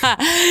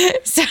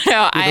so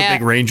no, I have a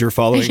big Ranger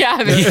following.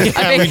 Yeah, do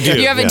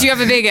you have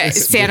a big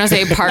San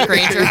Jose Park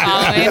Ranger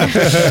following?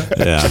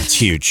 Yeah, it's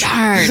huge.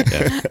 Darn.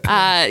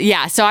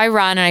 Yeah. So I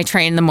run and I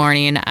train in the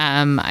morning.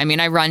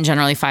 I run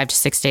generally 5 to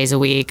 6 days a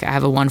week. I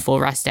have a 1 full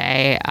rest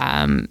day,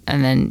 and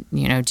then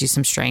do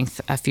some strength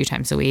a few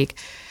times a week.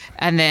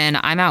 And then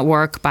I'm at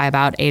work by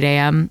about 8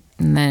 a.m.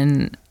 and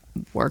then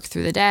work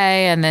through the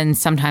day, and then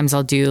sometimes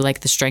I'll do like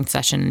the strength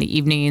session in the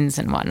evenings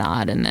and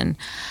whatnot, and then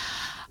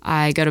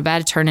I go to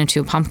bed, turn into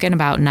a pumpkin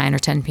about 9 or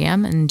 10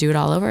 p.m. and do it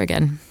all over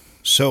again.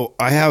 So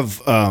I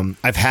have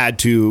I've had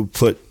to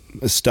put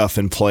stuff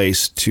in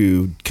place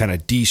to kind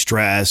of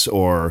de-stress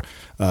or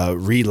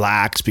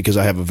relax because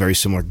I have a very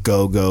similar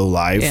go-go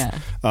life.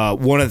 Yeah.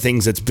 One of the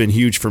things that's been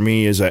huge for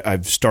me is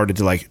I've started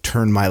to like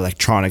turn my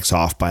electronics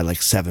off by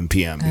like 7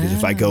 p.m. because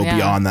if I go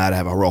beyond that, I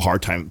have a real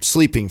hard time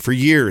sleeping. For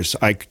years,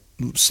 I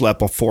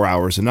slept 4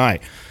 hours a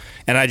night.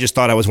 And I just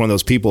thought I was one of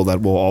those people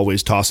that will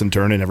always toss and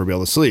turn and never be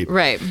able to sleep.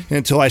 Right.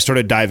 Until I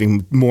started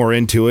diving more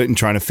into it and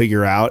trying to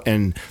figure out.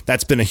 And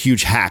that's been a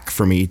huge hack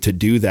for me to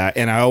do that.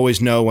 And I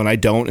always know when I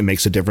don't, it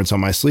makes a difference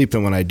on my sleep.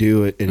 And when I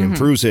do, it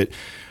improves it.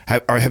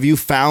 Have you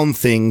found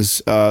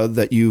things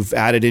that you've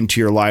added into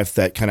your life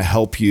that kind of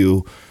help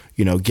you,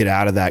 get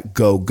out of that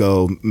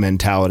go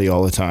mentality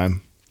all the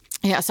time?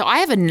 Yeah, so I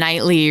have a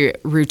nightly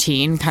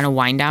routine, kind of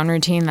wind down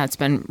routine that's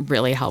been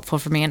really helpful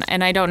for me.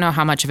 And I don't know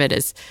how much of it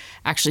is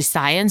actually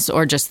science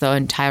or just the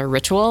entire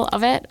ritual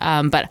of it.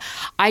 But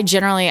I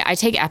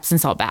take Epsom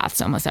salt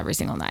baths almost every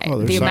single night.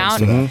 Oh, the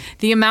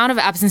amount of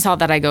Epsom salt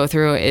that I go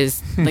through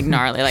is like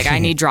gnarly. Like I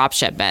need drop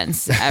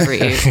shipments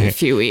every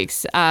few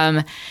weeks.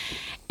 And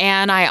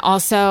I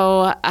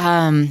also,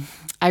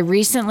 I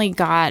recently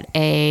got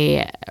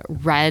a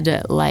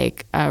red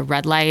light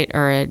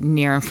or a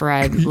near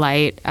infrared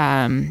light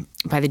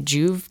by the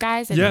Juve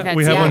guys. We have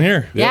one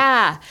here.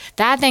 Yeah,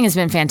 that thing has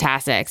been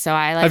fantastic. So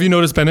Have you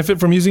noticed benefit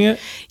from using it?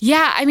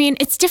 Yeah, I mean,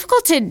 it's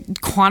difficult to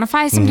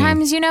quantify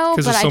sometimes,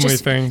 but many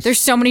things. There's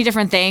so many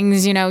different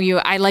things,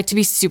 I like to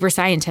be super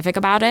scientific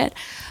about it.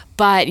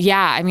 But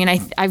yeah, I mean,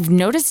 I've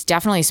noticed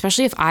definitely,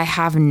 especially if I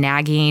have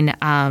nagging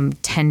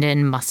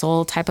tendon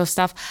muscle type of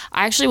stuff,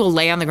 I actually will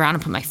lay on the ground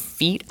and put my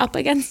feet up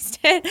against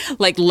it,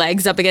 like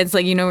legs up against,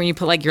 like, when you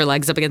put like your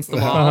legs up against the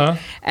wall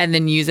and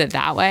then use it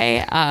that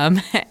way.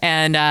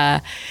 And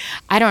I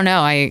don't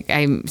know,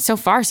 I'm so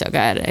far so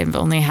good. I've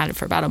only had it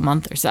for about a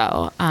month or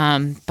so,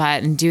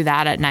 but do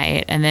that at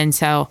night. And then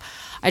so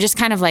I just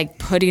kind of like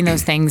putting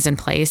those things in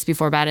place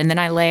before bed. And then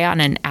I lay on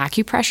an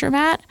acupressure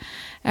mat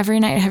every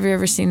night. Have you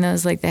ever seen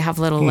those? Like they have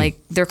little, like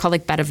they're called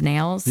like bed of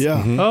nails. Yeah.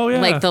 Mm-hmm. Oh yeah.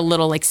 Like the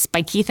little like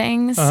spiky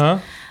things.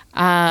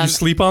 You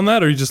sleep on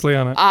that or you just lay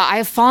on it?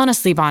 I've fallen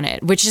asleep on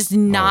it, which is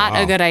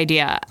not a good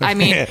idea. I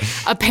mean,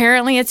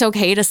 apparently it's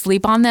okay to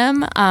sleep on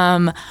them.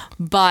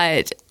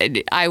 But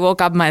I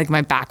woke up,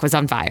 my back was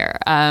on fire.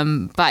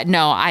 But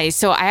no, I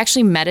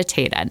actually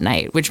meditate at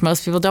night, which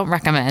most people don't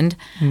recommend.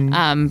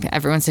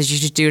 Everyone says you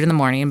should do it in the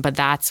morning, but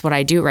that's what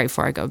I do right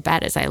before I go to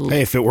bed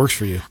Hey, if it works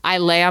for you. I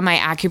lay on my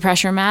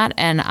acupressure mat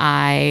and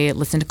I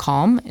listen to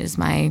Calm is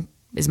my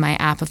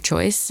app of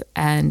choice.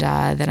 And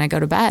then I go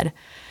to bed.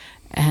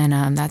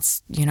 And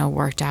that's,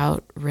 worked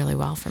out really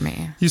well for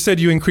me. You said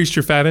you increased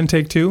your fat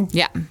intake too?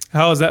 Yeah.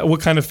 How is that?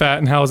 What kind of fat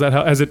and how is that?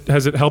 Has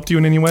it helped you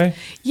in any way?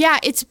 Yeah,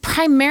 it's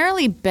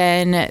primarily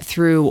been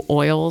through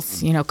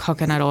oils,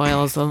 coconut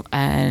oils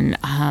and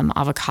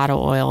avocado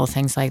oil,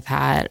 things like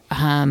that.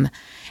 And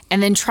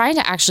then trying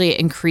to actually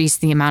increase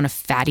the amount of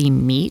fatty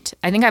meat.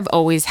 I think I've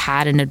always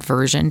had an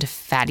aversion to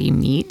fatty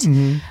meat.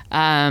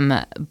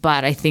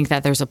 But I think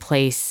that there's a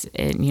place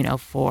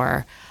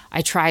for...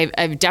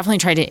 I've definitely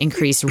tried to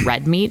increase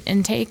red meat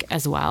intake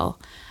as well.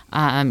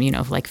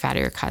 Like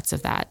fattier cuts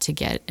of that to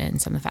get in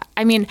some of the fat.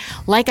 I mean,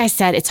 like I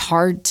said, it's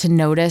hard to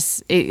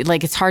notice.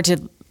 It's hard to,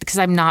 because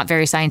I'm not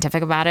very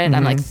scientific about it.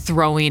 I'm like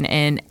throwing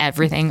in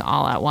everything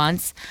all at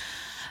once.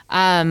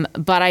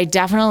 But I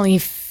definitely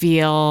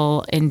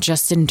feel in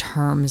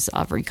terms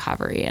of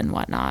recovery and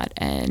whatnot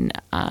and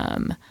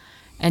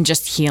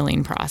just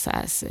healing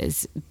process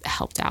is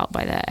helped out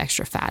by the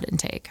extra fat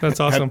intake.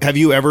 That's awesome. Have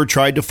you ever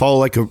tried to follow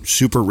like a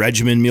super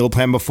regimen meal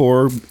plan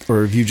before,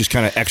 or have you just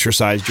kind of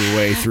exercised your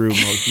way through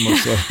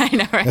most of I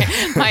know,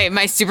 right?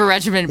 My super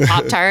regimen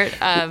Pop-Tart.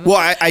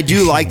 Well, I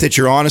do like that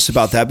you're honest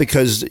about that,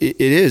 because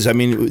it is. I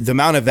mean, the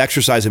amount of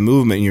exercise and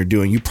movement you're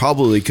doing, you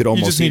probably could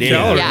almost eat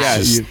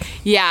calories.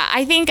 Yeah,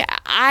 I think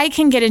I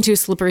can get into a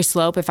slippery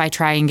slope if I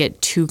try and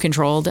get too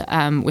controlled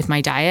with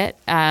my diet.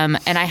 And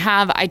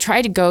I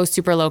tried to go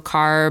super low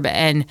carb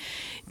and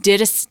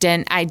did a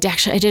stint. I did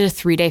a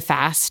 3-day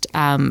fast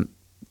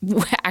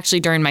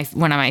actually when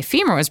my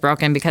femur was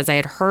broken, because I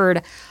had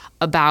heard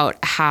about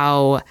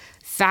how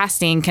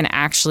fasting can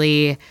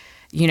actually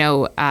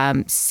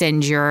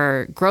send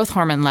your growth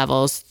hormone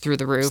levels through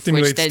the roof,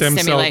 which then stem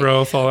cell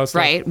growth, all that stuff.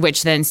 Right,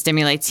 which then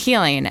stimulates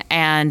healing.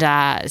 And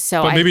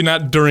but maybe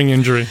not during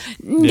injury.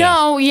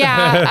 No,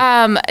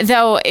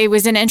 though it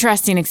was an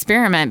interesting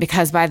experiment,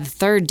 because by the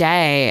third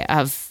day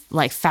of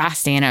like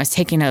fasting, I was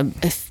taking a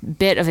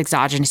bit of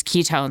exogenous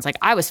ketones. Like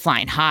I was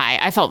flying high.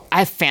 I felt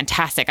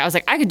fantastic. I was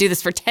like, I could do this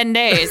for 10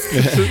 days.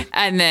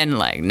 And then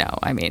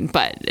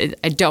but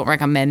I don't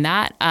recommend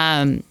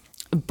that.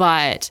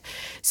 But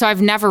so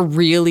I've never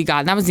really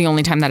gotten, that was the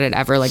only time that I'd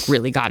ever like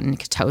really gotten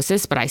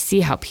ketosis, but I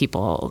see how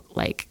people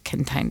like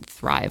can kind of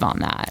thrive on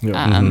that.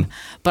 Yeah.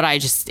 But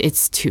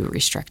it's too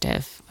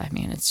restrictive. I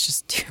mean, it's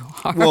just too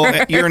hard.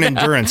 Well, you're an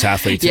endurance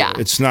athlete too. Yeah.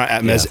 It's not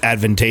as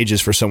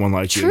advantageous for someone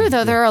like you. True,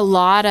 though. There are a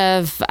lot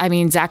of,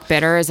 Zach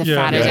Bitter is a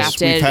fat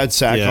adapted. We've had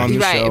Zach on the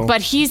show.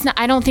 But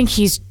I don't think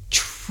he's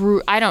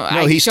true. I don't.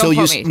 No, he still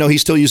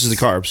uses the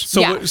carbs.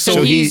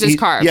 So he uses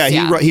carbs.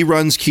 Yeah, he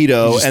runs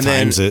keto,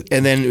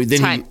 and then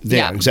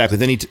exactly.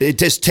 Then it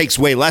just takes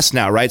way less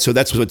now, right? So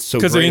that's what's so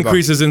great, because it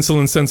increases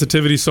insulin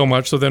sensitivity so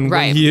much. So then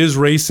when he is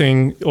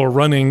racing or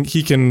running,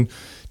 he can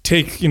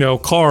take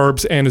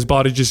carbs, and his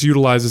body just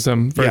utilizes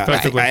them very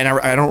effectively.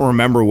 I don't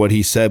remember what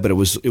he said, but it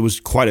was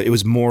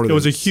more. It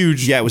was a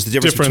huge. Yeah, it was the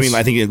difference between,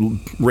 I think,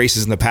 in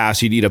races in the past,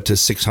 he'd eat up to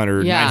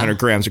 600, 900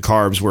 grams of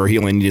carbs, where he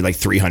only needed like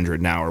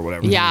 300 now or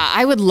whatever. Yeah,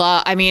 I would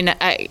love. I mean,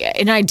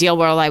 in an ideal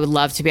world, I would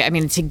love to be. I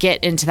mean, to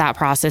get into that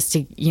process,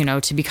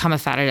 to become a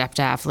fat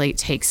adapted athlete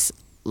takes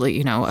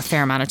a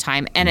fair amount of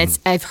time. And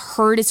I've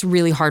heard it's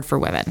really hard for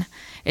women.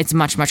 It's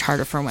much, much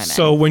harder for women.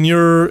 So when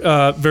you're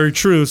very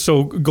true,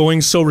 so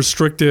going so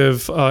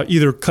restrictive,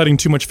 either cutting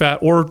too much fat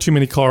or too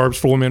many carbs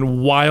for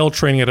women while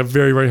training at a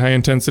very, very high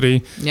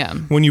intensity,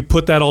 when you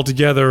put that all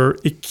together,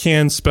 it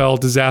can spell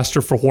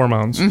disaster for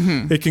hormones.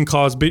 It can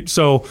cause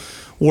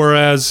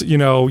whereas,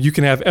 you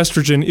can have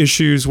estrogen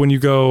issues when you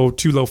go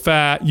too low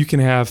fat, you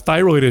can have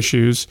thyroid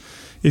issues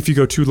if you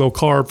go too low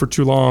carb for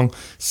too long.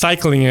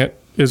 Cycling it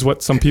is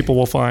what some people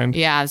will find.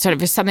 Yeah, sort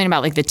of something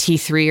about like the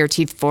T3 or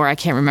T4. I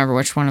can't remember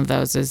which one of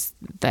those is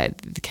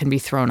that can be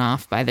thrown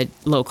off by the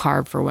low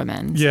carb for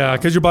women. Yeah,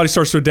 because your body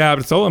starts to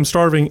adapt. It's, I'm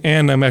starving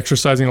and I'm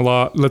exercising a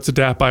lot. Let's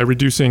adapt by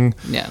reducing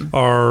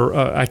our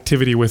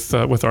activity with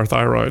our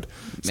thyroid.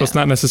 So it's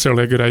not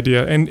necessarily a good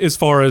idea. And as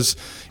far as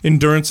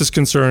endurance is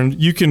concerned,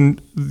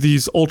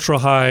 these ultra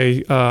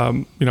high,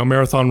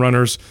 marathon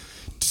runners,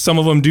 some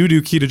of them do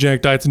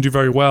ketogenic diets and do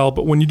very well.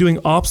 But when you're doing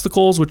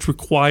obstacles, which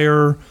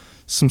require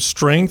some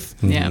strength,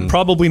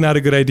 probably not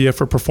a good idea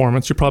for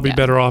performance. You're probably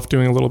better off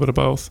doing a little bit of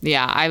both.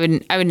 Yeah, I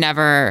would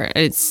never.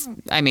 It's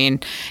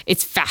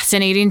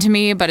fascinating to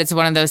me, but it's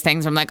one of those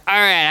things where I'm like, all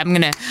right, I'm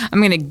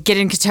gonna get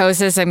in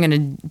ketosis. I'm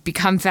gonna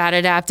become fat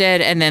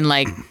adapted, and then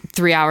like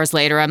 3 hours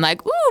later, I'm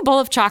like, ooh, bowl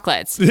of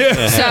chocolates.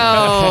 Yeah.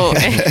 So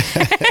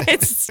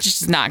it's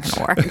just not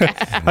gonna work.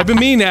 I've been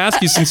meaning to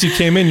ask you since you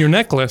came in. Your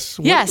necklace.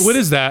 Yes. What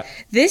is that?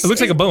 It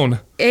looks like a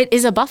bone. It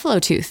is a buffalo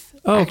tooth.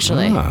 Oh,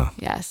 actually.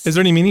 Yes. Is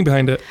there any meaning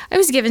behind it? It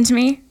was given to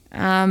me,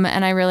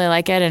 and I really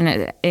like it,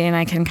 and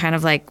I can kind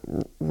of like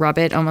rub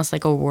it almost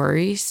like a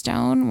worry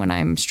stone when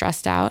I'm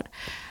stressed out.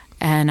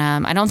 And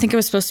I don't think it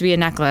was supposed to be a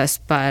necklace,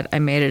 but I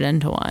made it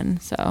into one,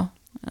 so I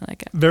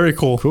like it. Very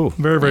cool. Cool.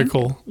 Very, very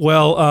cool.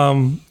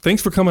 Well,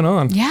 thanks for coming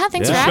on. Yeah,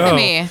 thanks for having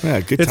me. Yeah,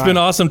 good time. It's been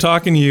awesome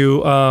talking to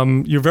you.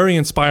 You're very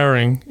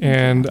inspiring,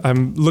 and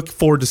I'm looking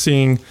forward to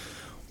seeing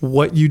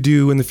what you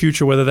do in the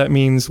future, whether that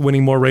means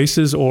winning more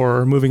races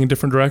or moving in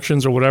different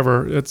directions or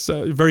whatever. It's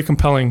very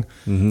compelling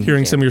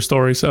hearing some of your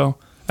stories. So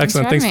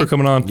excellent. Thanks for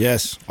coming on.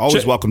 Yes.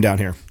 Always welcome down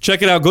here.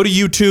 Check it out. Go to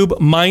YouTube,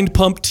 Mind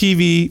Pump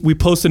TV. We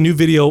post a new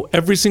video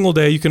every single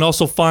day. You can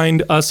also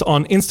find us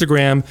on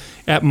Instagram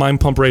at Mind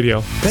Pump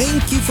Radio.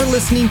 Thank you for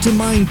listening to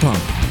Mind Pump.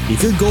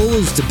 If your goal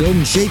is to build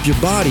and shape your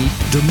body,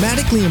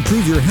 dramatically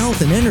improve your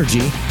health and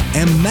energy,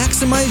 and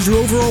maximize your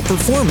overall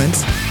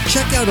performance,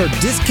 check out our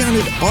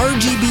discounted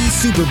RGB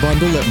Super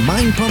Bundle at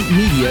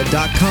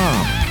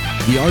mindpumpmedia.com.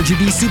 The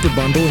RGB Super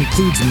Bundle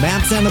includes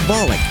MAPS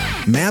Anabolic,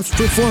 MAPS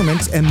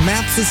Performance, and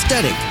MAPS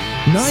Aesthetic.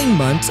 9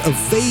 months of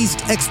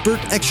phased expert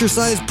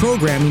exercise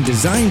programming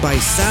designed by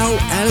Sal,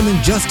 Adam,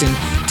 and Justin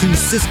to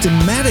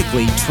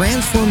systematically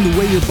transform the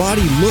way your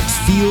body looks,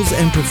 feels,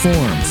 and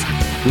performs.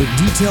 With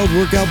detailed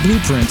workout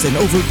blueprints and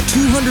over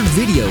 200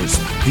 videos,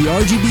 the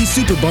RGB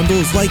Super Bundle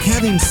is like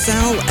having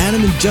Sal,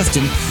 Adam, and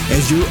Justin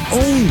as your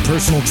own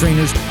personal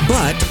trainers,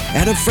 but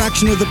at a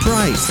fraction of the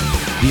price.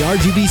 The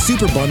RGB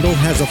Super Bundle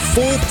has a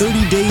full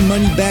 30-day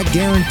money-back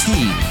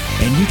guarantee,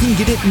 and you can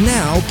get it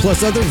now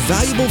plus other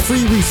valuable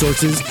free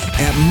resources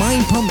at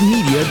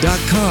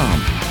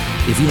mindpumpmedia.com.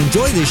 If you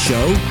enjoy this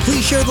show,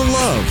 please share the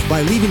love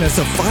by leaving us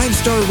a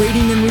 5-star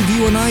rating and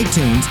review on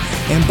iTunes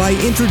and by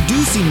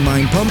introducing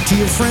Mind Pump to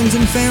your friends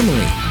and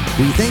family.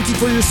 We thank you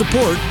for your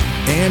support,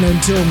 and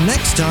until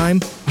next time,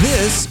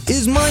 this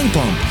is Mind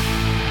Pump.